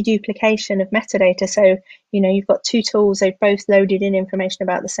like deduplication of metadata. So, you've got two tools, they've both loaded in information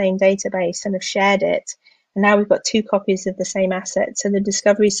about the same database and have shared it. And now we've got two copies of the same asset. So the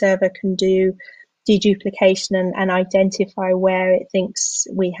discovery server can do deduplication and identify where it thinks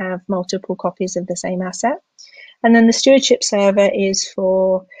we have multiple copies of the same asset. And then the stewardship server is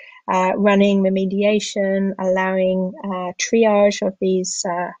for running remediation, allowing triage of these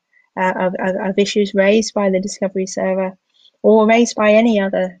of issues raised by the discovery server or raised by any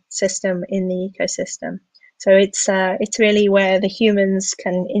other system in the ecosystem. So it's really where the humans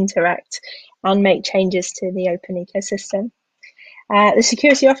can interact and make changes to the open ecosystem. The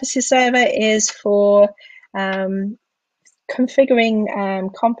security officer server is for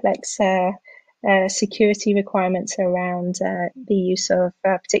configuring complex security requirements around the use of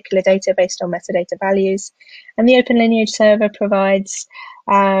particular data based on metadata values. And the Open Lineage server provides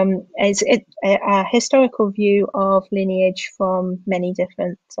a historical view of lineage from many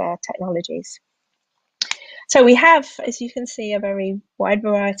different technologies. So we have, as you can see, a very wide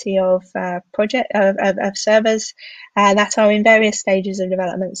variety of servers that are in various stages of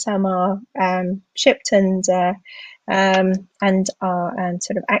development. Some are shipped and are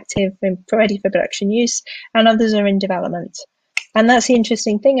sort of active and ready for production use, and others are in development. And that's the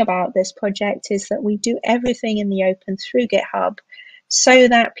interesting thing about this project, is that we do everything in the open through GitHub, so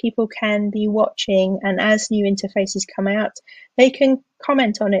that people can be watching, and as new interfaces come out, they can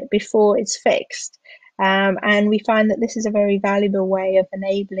comment on it before it's fixed. And we find that this is a very valuable way of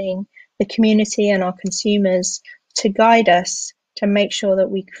enabling the community and our consumers to guide us to make sure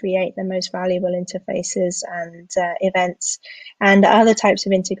that we create the most valuable interfaces and events and other types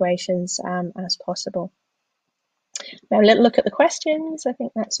of integrations as possible. Now, let's look at the questions. I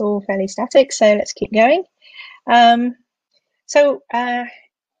think that's all fairly static, so let's keep going.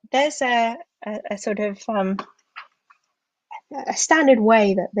 There's a sort of a standard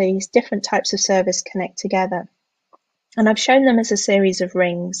way that these different types of servers connect together. And I've shown them as a series of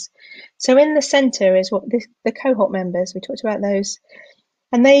rings. So in the center is what the cohort members, we talked about those,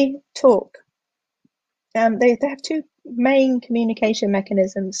 and they talk. They have two main communication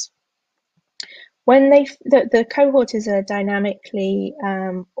mechanisms. When the cohort is a dynamically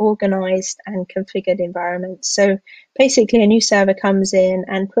organized and configured environment. So basically a new server comes in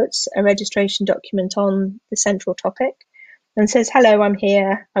and puts a registration document on the central topic and says, hello, I'm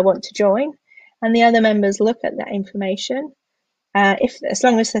here, I want to join. And the other members look at that information. As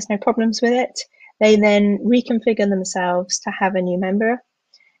long as there's no problems with it, they then reconfigure themselves to have a new member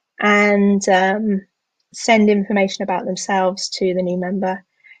and send information about themselves to the new member.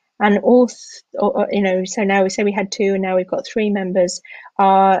 And so now we say we had 2 and now we've got 3 members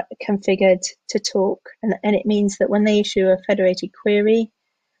are configured to talk. And it means that when they issue a federated query,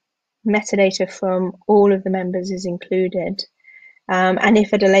 metadata from all of the members is included. And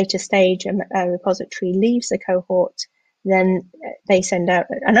if at a later stage a repository leaves the cohort, then they send out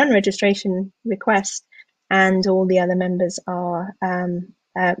an unregistration request and all the other members are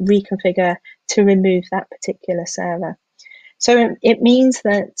reconfigure to remove that particular server. So it means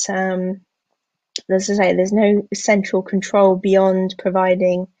that, as I say, there's no central control beyond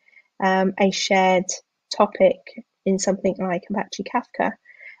providing a shared topic in something like Apache Kafka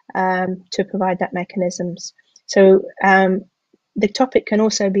to provide that mechanisms. So the topic can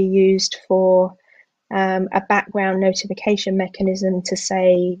also be used for a background notification mechanism to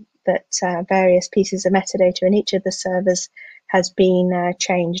say that various pieces of metadata in each of the servers has been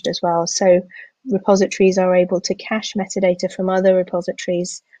changed as well. So repositories are able to cache metadata from other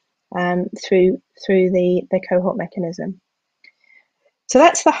repositories through the cohort mechanism. So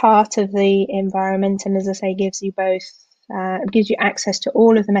that's the heart of the environment, and as I say, gives you access to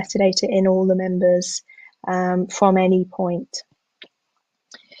all of the metadata in all the members from any point.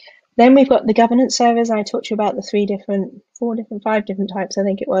 Then we've got the governance servers. I talked to you about the 5 different types, I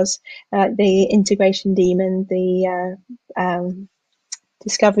think it was. The integration daemon, the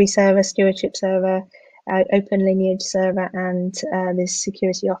discovery server, stewardship server, open lineage server, and the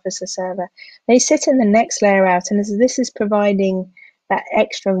security officer server. They sit in the next layer out, and this is providing that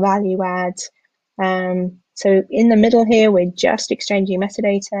extra value add. So in the middle here, we're just exchanging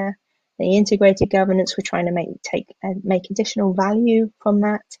metadata. The integrated governance, we're trying to make additional value from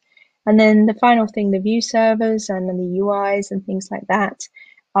that. And then the final thing, the view servers and then the UIs and things like that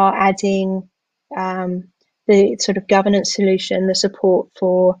are adding the sort of governance solution, the support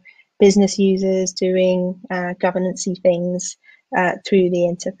for business users doing governance-y things through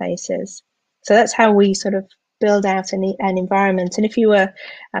the interfaces. So that's how we sort of build out an environment. And if you were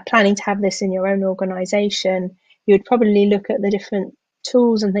planning to have this in your own organization, you would probably look at the different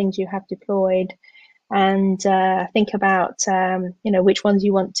tools and things you have deployed and think about which ones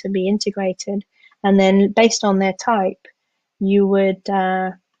you want to be integrated, and then based on their type you would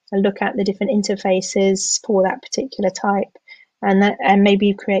look at the different interfaces for that particular type, and maybe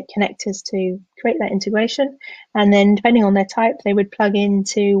you create connectors to create that integration, and then depending on their type they would plug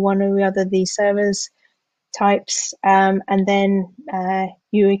into one or the other of these servers types, and then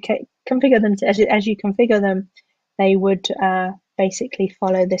you configure them as you configure them, they would basically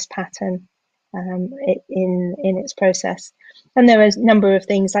follow this pattern in its process. And there are a number of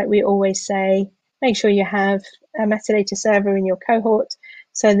things, like we always say, make sure you have a metadata server in your cohort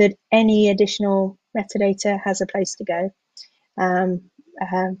so that any additional metadata has a place to go,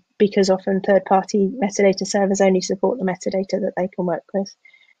 because often third-party metadata servers only support the metadata that they can work with,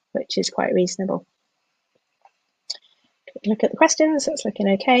 which is quite reasonable. Look at the questions, that's looking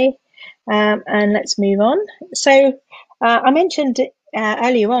okay, and let's move on. So I mentioned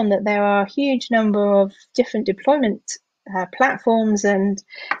earlier on that there are a huge number of different deployment platforms and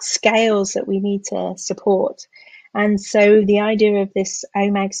scales that we need to support. And so the idea of this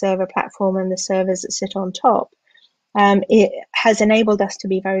OMAG server platform and the servers that sit on top, it has enabled us to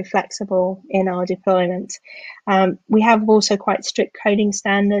be very flexible in our deployment. We have also quite strict coding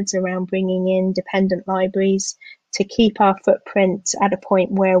standards around bringing in dependent libraries to keep our footprint at a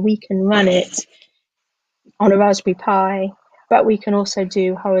point where we can run it on a Raspberry Pi, but we can also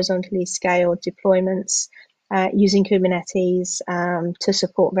do horizontally scaled deployments using Kubernetes to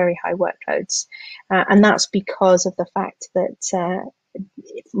support very high workloads. And that's because of the fact that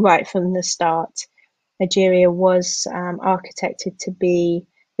right from the start, Nigeria was architected to be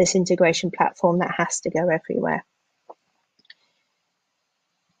this integration platform that has to go everywhere.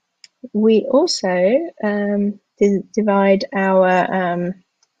 We also divide our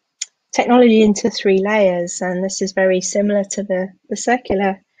technology into 3 layers, and this is very similar to the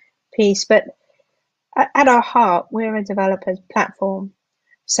circular piece, but At our heart, we're a developer platform.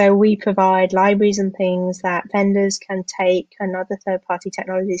 So we provide libraries and things that vendors can take and other third-party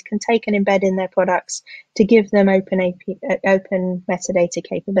technologies can take and embed in their products to give them open metadata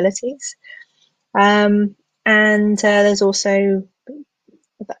capabilities. And there's also,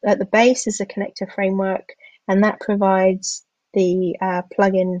 at the base is a connector framework, and that provides the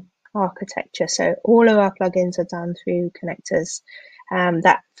plugin architecture. So all of our plugins are done through connectors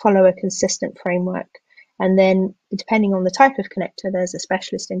that follow a consistent framework. And then depending on the type of connector, there's a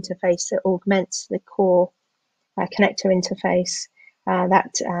specialist interface that augments the core connector interface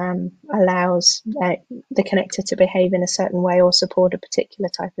that allows the connector to behave in a certain way or support a particular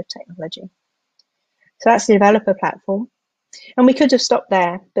type of technology. So that's the developer platform. And we could have stopped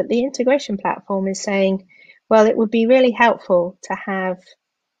there, but the integration platform is saying, well, it would be really helpful to have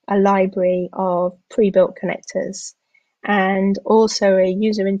a library of pre-built connectors and also a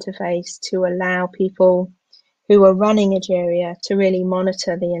user interface to allow people who are running Egeria to really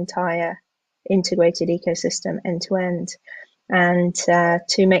monitor the entire integrated ecosystem end to end, and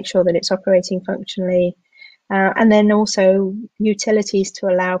to make sure that it's operating functionally. And then also utilities to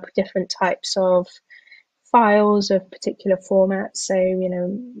allow different types of files of particular formats. So, you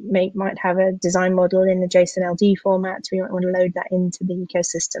know, might have a design model in a JSON LD format. So you might want to load that into the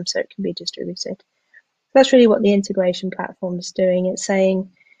ecosystem so it can be distributed. That's really what the integration platform is doing. It's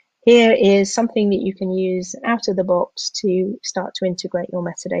saying, here is something that you can use out of the box to start to integrate your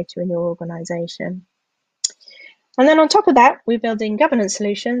metadata in your organization. And then on top of that, we're building governance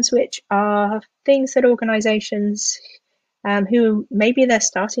solutions, which are things that organizations who maybe they're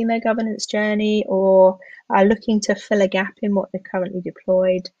starting their governance journey or are looking to fill a gap in what they've currently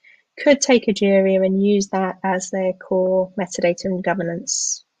deployed could take Egeria and use that as their core metadata and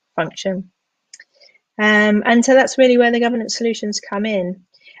governance function. And so that's really where the governance solutions come in.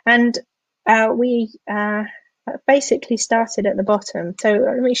 And we basically started at the bottom. So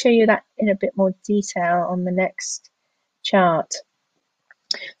let me show you that in a bit more detail on the next chart.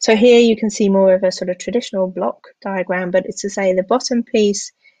 So here you can see more of a sort of traditional block diagram, but it's to say the bottom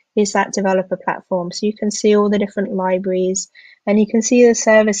piece is that developer platform. So you can see all the different libraries and you can see the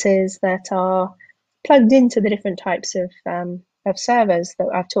services that are plugged into the different types of servers that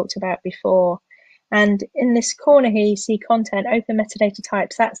I've talked about before. And in this corner here, you see content, open metadata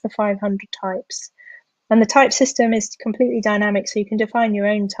types, that's the 500 types. And the type system is completely dynamic, so you can define your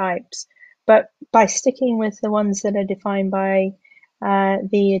own types. But by sticking with the ones that are defined by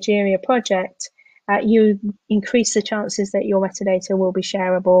the Egeria project, you increase the chances that your metadata will be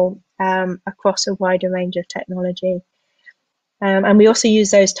shareable across a wider range of technology. And we also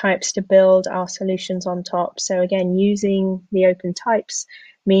use those types to build our solutions on top. So again, using the open types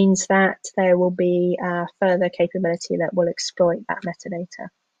means that there will be further capability that will exploit that metadata.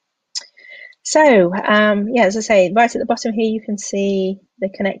 So yeah, as I say, right at the bottom here, you can see the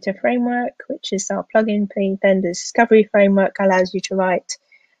connector framework, which is our plugin. Then the discovery framework allows you to write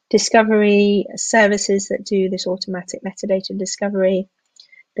discovery services that do this automatic metadata discovery.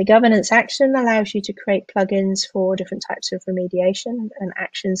 The governance action allows you to create plugins for different types of remediation and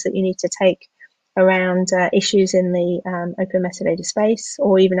actions that you need to take around issues in the open metadata space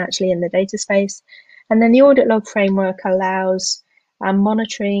or even actually in the data space. And then the audit log framework allows a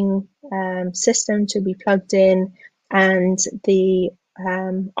monitoring system to be plugged in, and the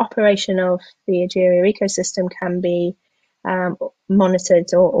operation of the Egeria ecosystem can be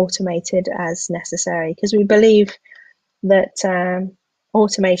monitored or automated as necessary, because we believe that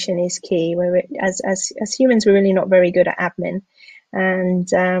automation is key. As humans, we're really not very good at admin, and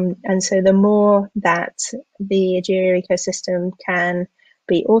so the more that the Egeria ecosystem can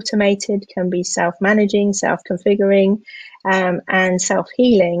be automated, can be self-managing, self-configuring, and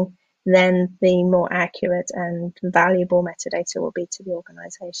self-healing, then the more accurate and valuable metadata will be to the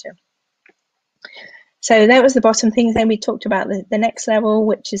organization. So that was the bottom thing. Then we talked about the next level,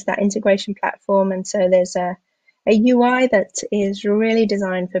 which is that integration platform. And so there's a UI that is really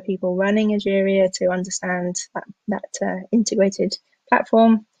designed for people running Egeria to understand that integrated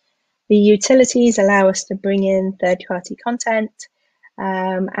platform. The utilities allow us to bring in third-party content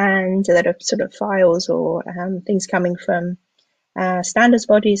and that are sort of files or things coming from standards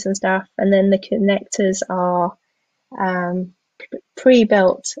bodies and stuff. And then the connectors are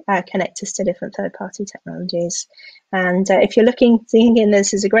pre-built connectors to different third-party technologies. And if you're thinking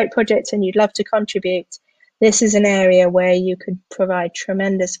this is a great project and you'd love to contribute, this is an area where you could provide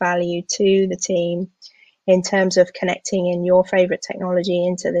tremendous value to the team in terms of connecting in your favorite technology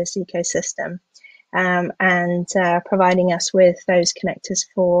into this ecosystem and providing us with those connectors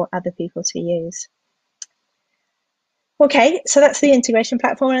for other people to use. Okay, so that's the integration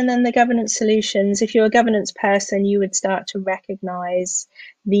platform, and then the governance solutions. If you're a governance person, you would start to recognize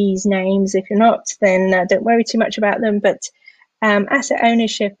these names. If you're not, then don't worry too much about them. But asset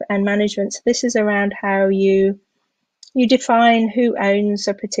ownership and management, so this is around how you define who owns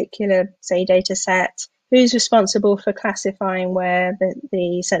a particular, say, data set, who's responsible for classifying where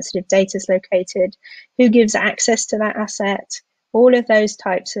the sensitive data is located, who gives access to that asset, all of those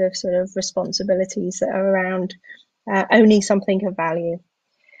types of sort of responsibilities that are around owning something of value.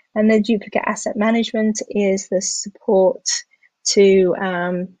 And the duplicate asset management is the support to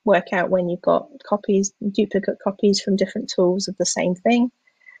work out when you've got copies, duplicate copies from different tools of the same thing.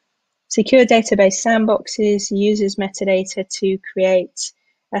 Secure database sandboxes uses metadata to create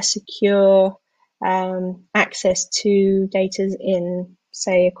a secure access to data in,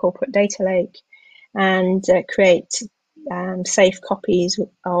 say, a corporate data lake, and create safe copies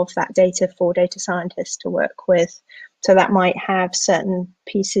of that data for data scientists to work with. So that might have certain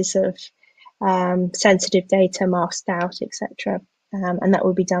pieces of sensitive data masked out, etc. And that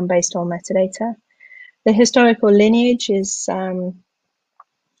will be done based on metadata. The historical lineage is a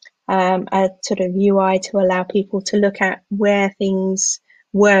sort of UI to allow people to look at where things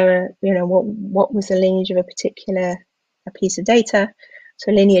were, what was the lineage of a particular piece of data.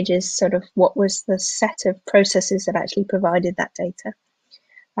 So lineage is sort of what was the set of processes that actually provided that data.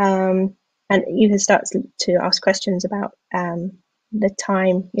 And you can start to ask questions about the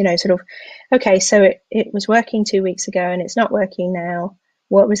time, sort of, okay, so it was working 2 weeks ago and it's not working now.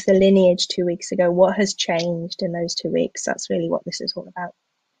 What was the lineage 2 weeks ago? What has changed in those 2 weeks? That's really what this is all about.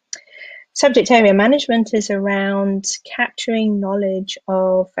 Subject area management is around capturing knowledge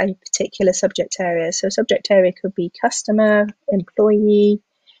of a particular subject area. So subject area could be customer, employee.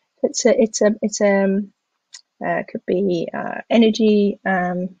 It could be energy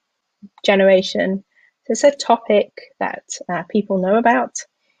generation. So it's a topic that people know about,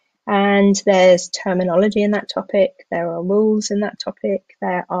 and there's terminology in that topic. There are rules in that topic.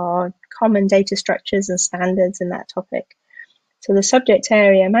 There are common data structures and standards in that topic. So the subject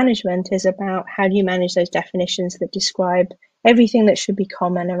area management is about how do you manage those definitions that describe everything that should be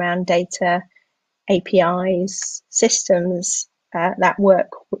common around data, APIs, systems that work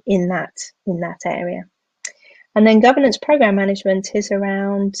in that area. And then governance program management is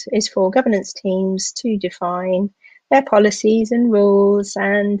for governance teams to define their policies and rules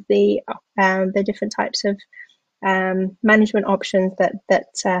and the different types of management options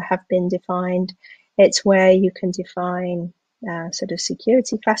that have been defined. It's where you can define sort of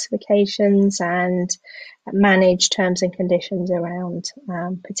security classifications and manage terms and conditions around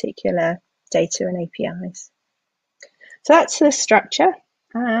particular data and APIs. So that's the structure,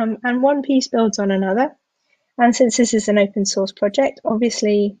 and one piece builds on another. And since this is an open source project,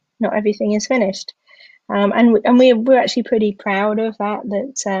 obviously not everything is finished. And we're actually pretty proud of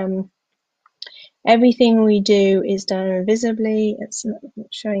that everything we do is done visibly. It's not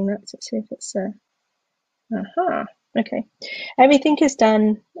showing that. Let's see if it's okay. Everything is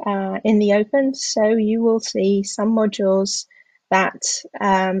done in the open, so you will see some modules that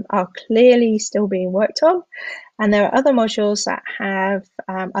are clearly still being worked on, and there are other modules that have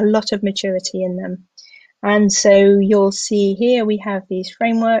a lot of maturity in them. And so you'll see here we have these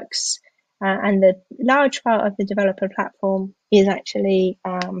frameworks, and the large part of the developer platform is actually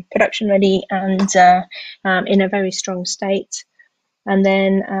production ready and in a very strong state. And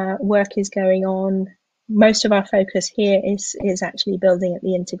then work is going on. Most of our focus here is actually building at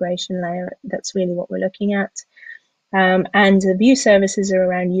the integration layer. That's really what we're looking at. And the view services are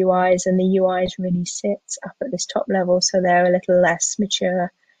around UIs, and the UIs really sit up at this top level, so they're a little less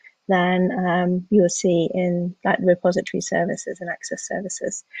mature than you'll see in like repository services and access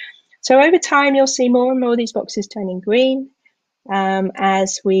services. So over time, you'll see more and more of these boxes turning green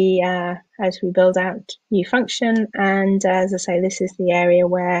as we build out new function. And as I say, this is the area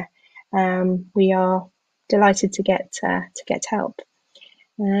where we are delighted to get help.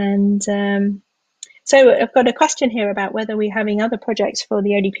 And so I've got a question here about whether we're having other projects for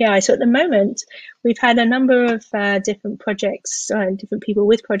the ODPi. So at the moment, we've had a number of different projects, different people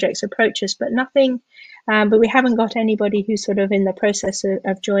with projects approach us, but nothing, but we haven't got anybody who's sort of in the process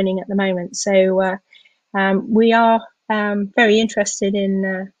of joining at the moment. So we are very interested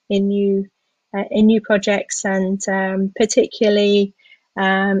in new projects, and particularly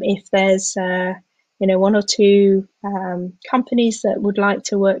if there's one or two companies that would like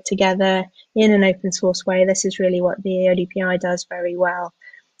to work together in an open source way. This is really what the ODPi does very well,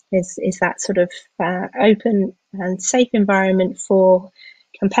 is that sort of open and safe environment for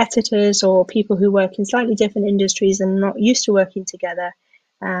competitors or people who work in slightly different industries and not used to working together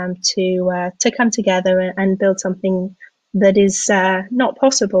to come together and build something that is not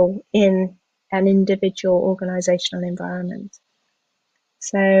possible in an individual organizational environment.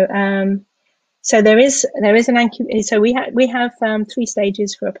 So there is an so we have 3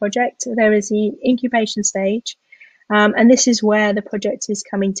 stages for a project. There is the incubation stage, and this is where the project is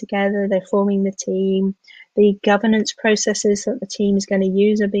coming together. They're forming the team. The governance processes that the team is going to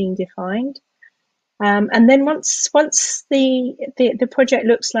use are being defined. And then once the project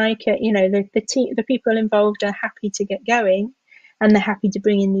looks like the people involved are happy to get going, and they're happy to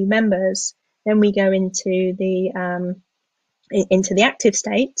bring in new members, then we go into the active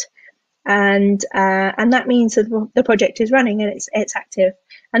state, and that means that the project is running and it's active.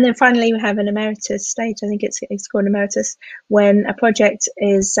 And then finally we have an emeritus state. I think it's called emeritus, when a project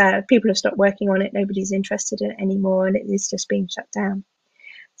is people have stopped working on it, nobody's interested in it anymore, and it is just being shut down.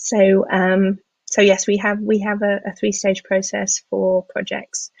 So yes, we have a 3-stage process for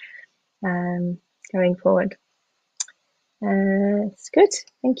projects going forward. It's good,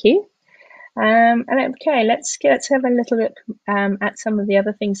 thank you. And okay, let's have a little look at some of the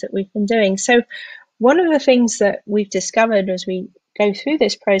other things that we've been doing. So one of the things that we've discovered as we go through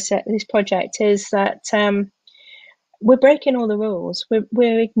this project is that we're breaking all the rules.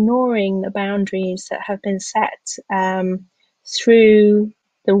 We're ignoring the boundaries that have been set through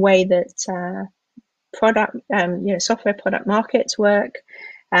the way that software product markets work,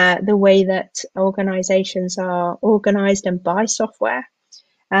 the way that organizations are organized and buy software.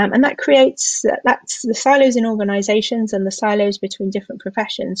 And that creates that's the silos in organizations and the silos between different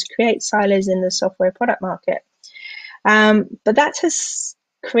professions create silos in the software product market. But that has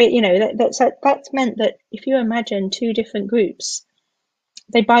that's meant that if you imagine 2 different groups,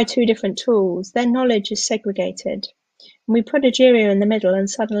 they buy 2 different tools, their knowledge is segregated. And we put a Jira in the middle, and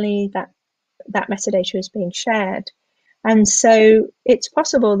suddenly that metadata is being shared. And so it's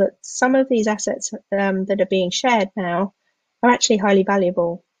possible that some of these assets that are being shared now are actually highly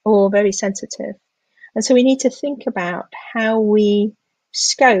valuable or very sensitive. And so we need to think about how we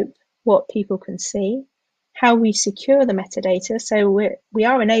scope what people can see, how we secure the metadata. So we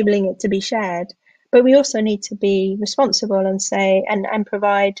are enabling it to be shared, but we also need to be responsible and say and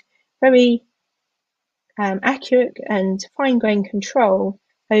provide very accurate and fine-grained control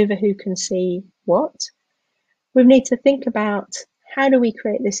over who can see what. We need to think about how do we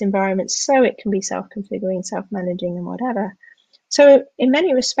create this environment so it can be self-configuring, self-managing, and whatever. So in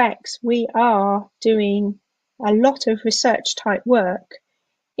many respects, we are doing a lot of research type work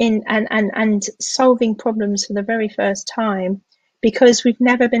in and solving problems for the very first time, because we've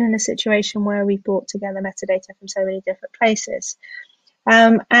never been in a situation where we've brought together metadata from so many different places.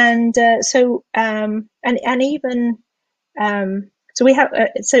 So we have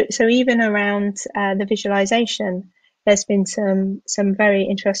so even around the visualization, there's been some very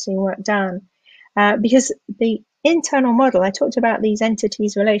interesting work done, because the internal model, I talked about these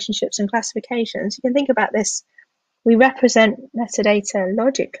entities, relationships, and classifications. You can think about this. We represent metadata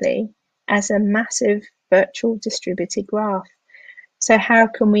logically as a massive virtual distributed graph. So how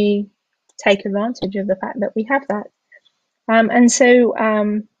can we take advantage of the fact that we have that?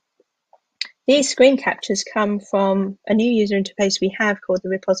 These screen captures come from a new user interface we have called the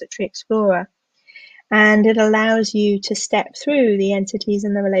Repository Explorer. And it allows you to step through the entities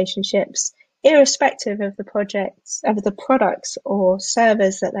and the relationships, irrespective of the projects, of the products or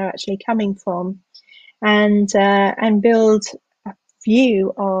servers that they're actually coming from, and build a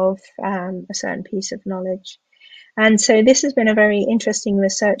view of a certain piece of knowledge. And so this has been a very interesting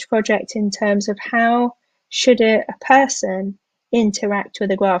research project in terms of how should a person interact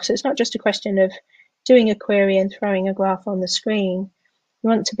with a graph. So it's not just a question of doing a query and throwing a graph on the screen. You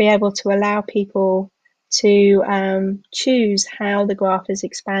want to be able to allow people to choose how the graph is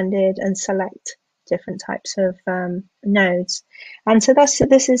expanded and select different types of nodes. And so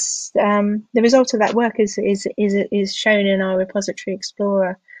this is the result of that work is shown in our Repository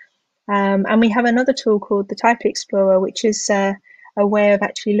Explorer. And we have another tool called the Type Explorer, which is a way of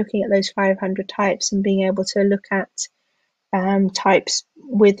actually looking at those 500 types and being able to look at types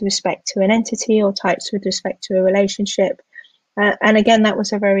with respect to an entity or types with respect to a relationship. And again, that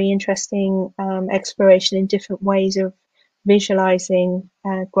was a very interesting exploration in different ways of visualizing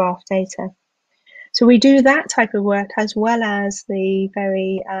graph data. So we do that type of work as well as the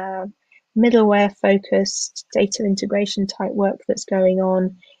very middleware focused data integration type work that's going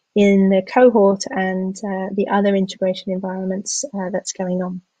on in the cohort and the other integration environments that's going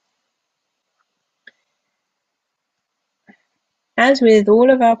on. As with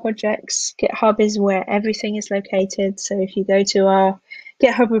all of our projects, GitHub is where everything is located. So if you go to our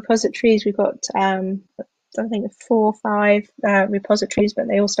GitHub repositories, we've got, I think, 4 or 5 repositories, but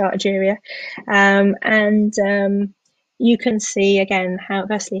they all start at Jira. you can see again how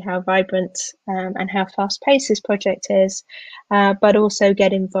vibrant and how fast paced this project is, but also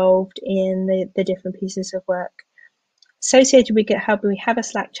get involved in the different pieces of work. Associated with GitHub, we have a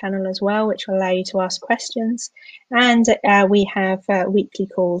Slack channel as well, which will allow you to ask questions, and we have weekly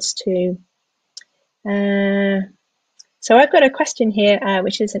calls too. So I've got a question here,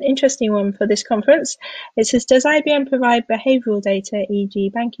 which is an interesting one for this conference. It says, does IBM provide behavioral data, e.g.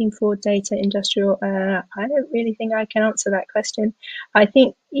 banking, fraud data, industrial? I don't really think I can answer that question. I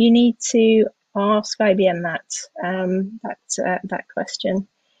think you need to ask IBM that question,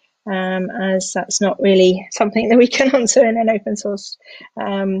 as that's not really something that we can answer in an open source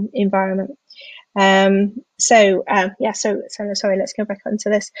environment. Sorry, let's go back onto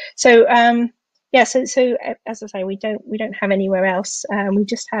this. So as I say, we don't have anywhere else. We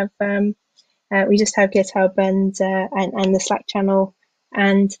just have GitHub and the Slack channel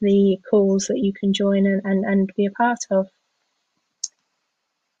and the calls that you can join and be a part of.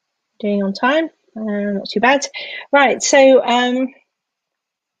 Doing on time, not too bad. Right, so I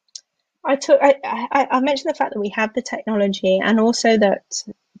mentioned the fact that we have the technology, and also that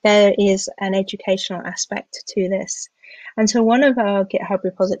there is an educational aspect to this. And so one of our GitHub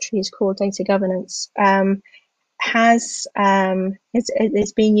repositories, called Data Governance,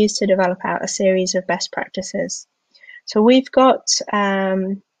 it's being used to develop out a series of best practices. So we've got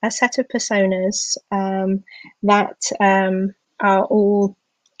a set of personas that are all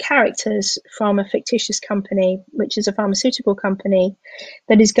characters from a fictitious company, which is a pharmaceutical company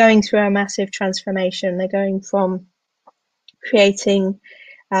that is going through a massive transformation. They're going from creating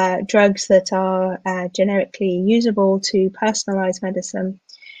drugs that are generically usable to personalized medicine.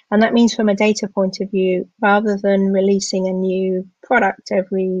 And that means, from a data point of view, rather than releasing a new product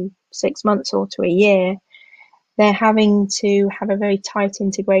every 6 months or to a year, they're having to have a very tight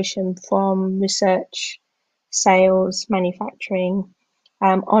integration from research, sales, manufacturing,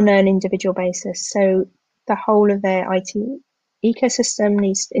 on an individual basis. So the whole of their IT ecosystem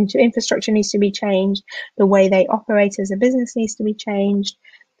infrastructure needs to be changed. The way they operate as a business needs to be changed.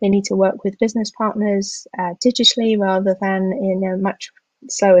 They need to work with business partners digitally rather than in a much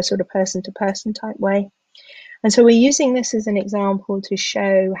slower sort of person-to-person type way. And so we're using this as an example to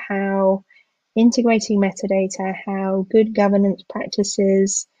show how integrating metadata, how good governance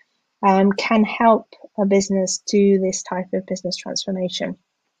practices can help a business do this type of business transformation.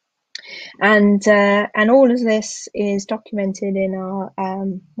 And all of this is documented in our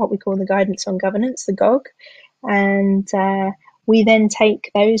what we call the Guidance on Governance, the GOG. And we then take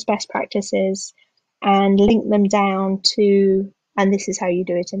those best practices and link them down to, and this is how you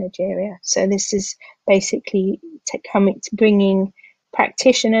do it in Ageria. So this is basically bringing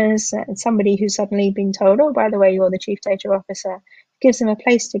practitioners and somebody who's suddenly been told, oh, by the way, you're the chief data officer, gives them a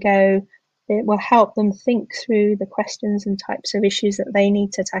place to go. It will help them think through the questions and types of issues that they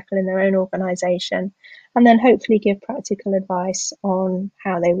need to tackle in their own organization, and then hopefully give practical advice on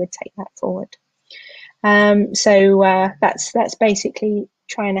how they would take that forward. That's basically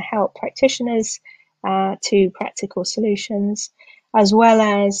trying to help practitioners to practical solutions, as well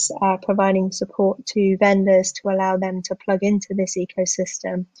as providing support to vendors to allow them to plug into this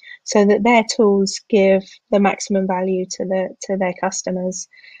ecosystem so that their tools give the maximum value to their customers,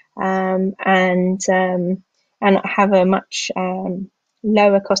 and have a much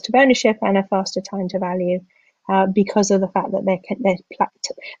lower cost of ownership and a faster time to value, because of the fact that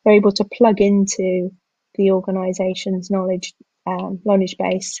they're able to plug into the organization's knowledge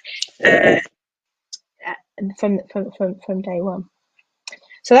base from day one.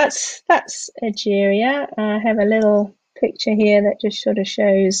 So that's Ageria. I have a little picture here that just sort of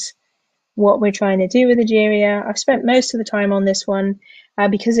shows what we're trying to do with Ageria. I've spent most of the time on this one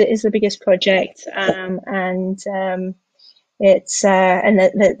because it is the biggest project, and there's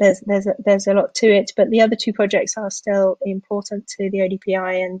a lot to it. But the other two projects are still important to the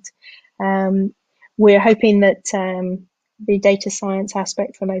ODPi, and we're hoping that the data science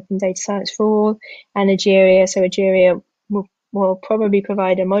aspect from Open Data Science for All and Ageria. So Ageria will probably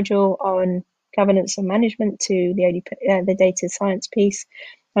provide a module on governance and management to the data science piece.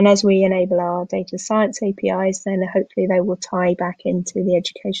 And as we enable our data science APIs, then hopefully they will tie back into the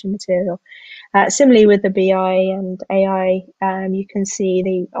education material. Similarly with the BI and AI, you can see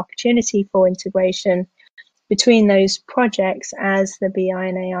the opportunity for integration between those projects as the BI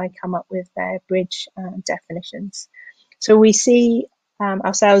and AI come up with their bridge definitions. So we see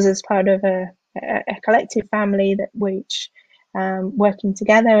ourselves as part of a collective family which working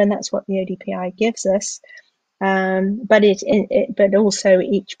together, and that's what the ODPi gives us. But also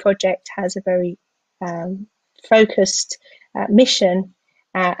each project has a very focused mission,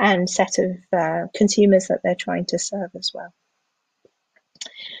 and set of consumers that they're trying to serve as well.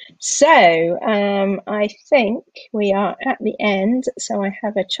 So I think we are at the end. So I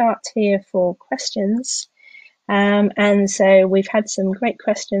have a chart here for questions. And so we've had some great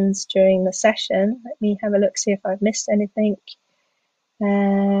questions during the session. Let me have a look, see if I've missed anything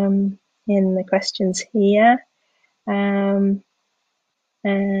in the questions here. I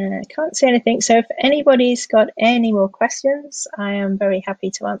can't see anything. So if anybody's got any more questions, I am very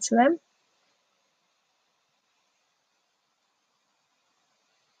happy to answer them.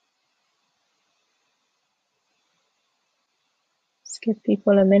 Let's give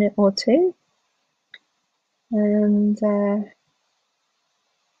people a minute or two. And yeah,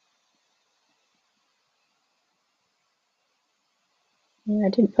 I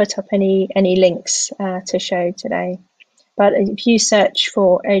didn't put up any links to show today. But if you search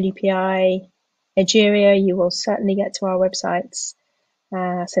for ODPi Nigeria, you will certainly get to our websites,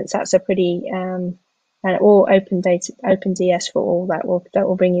 since that's a pretty and or OpenDS for all that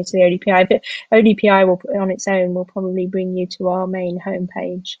will bring you to the ODPi. But ODPi will on its own will probably bring you to our main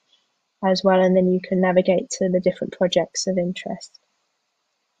homepage as well, and then you can navigate to the different projects of interest.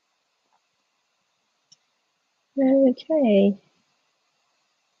 Okay.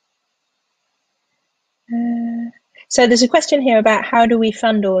 So there's a question here about how do we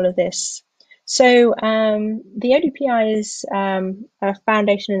fund all of this. So the ODPi is a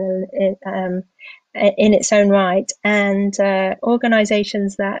foundation in its own right, and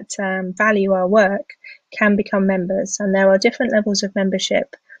organizations that value our work can become members, and there are different levels of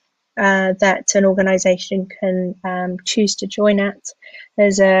membership that an organization can choose to join at.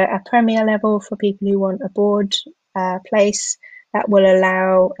 There's a premier level for people who want a board place that will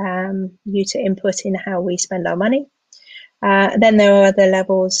allow you to input in how we spend our money. Then there are other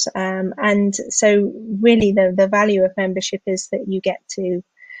levels, and so really the value of membership is that you get to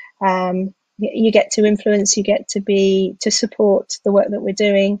influence, you get to support the work that we're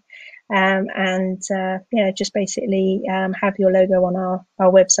doing, and just basically have your logo on our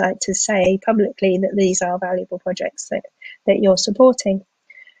website to say publicly that these are valuable projects that you're supporting.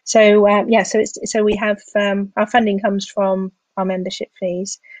 So so we have our funding comes from our membership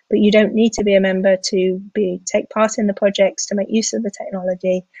fees, but you don't need to be a member to take part in the projects, to make use of the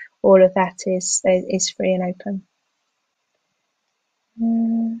technology. All of that is free and open.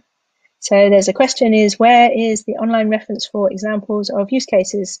 So there's a question is, where is the online reference for examples of use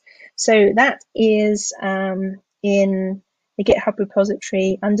cases? So that is in the GitHub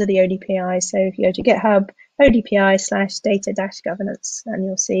repository under the ODPi. So if you go to GitHub, ODPi/data-governance, and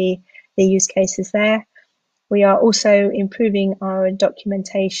you'll see the use cases there. We are also improving our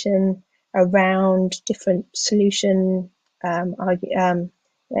documentation around different solution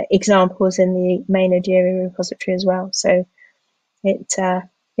examples in the main Nigeria repository as well. So it's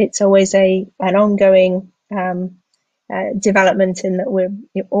always an ongoing development in that we're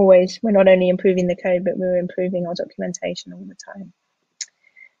not only improving the code, but we're improving our documentation all the time.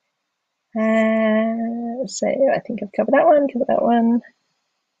 So I think I've covered that one.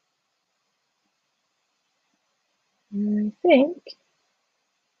 I think,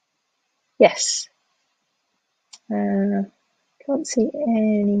 yes. Can't see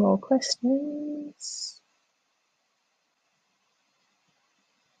any more questions.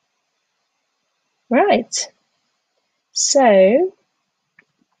 Right. So,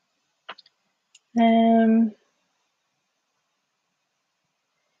 and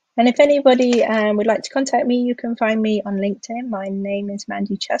if anybody would like to contact me, you can find me on LinkedIn. My name is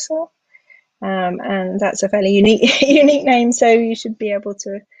Mandy Chessel, and that's a fairly unique name, so you should be able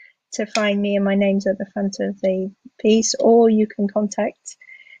to find me, and my name's at the front of the piece, or you can contact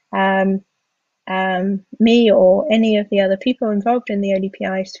me or any of the other people involved in the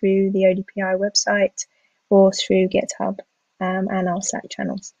ODPi through the ODPi website or through GitHub and our Slack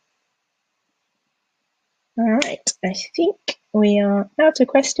channels. All right, I think we are out of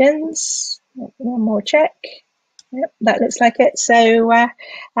questions. One more check. Yep, that looks like it. So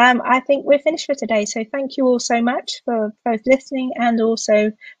I think we're finished for today. So thank you all so much for both listening and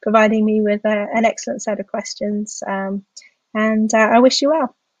also providing me with an excellent set of questions. And I wish you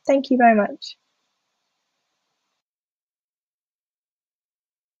well. Thank you very much.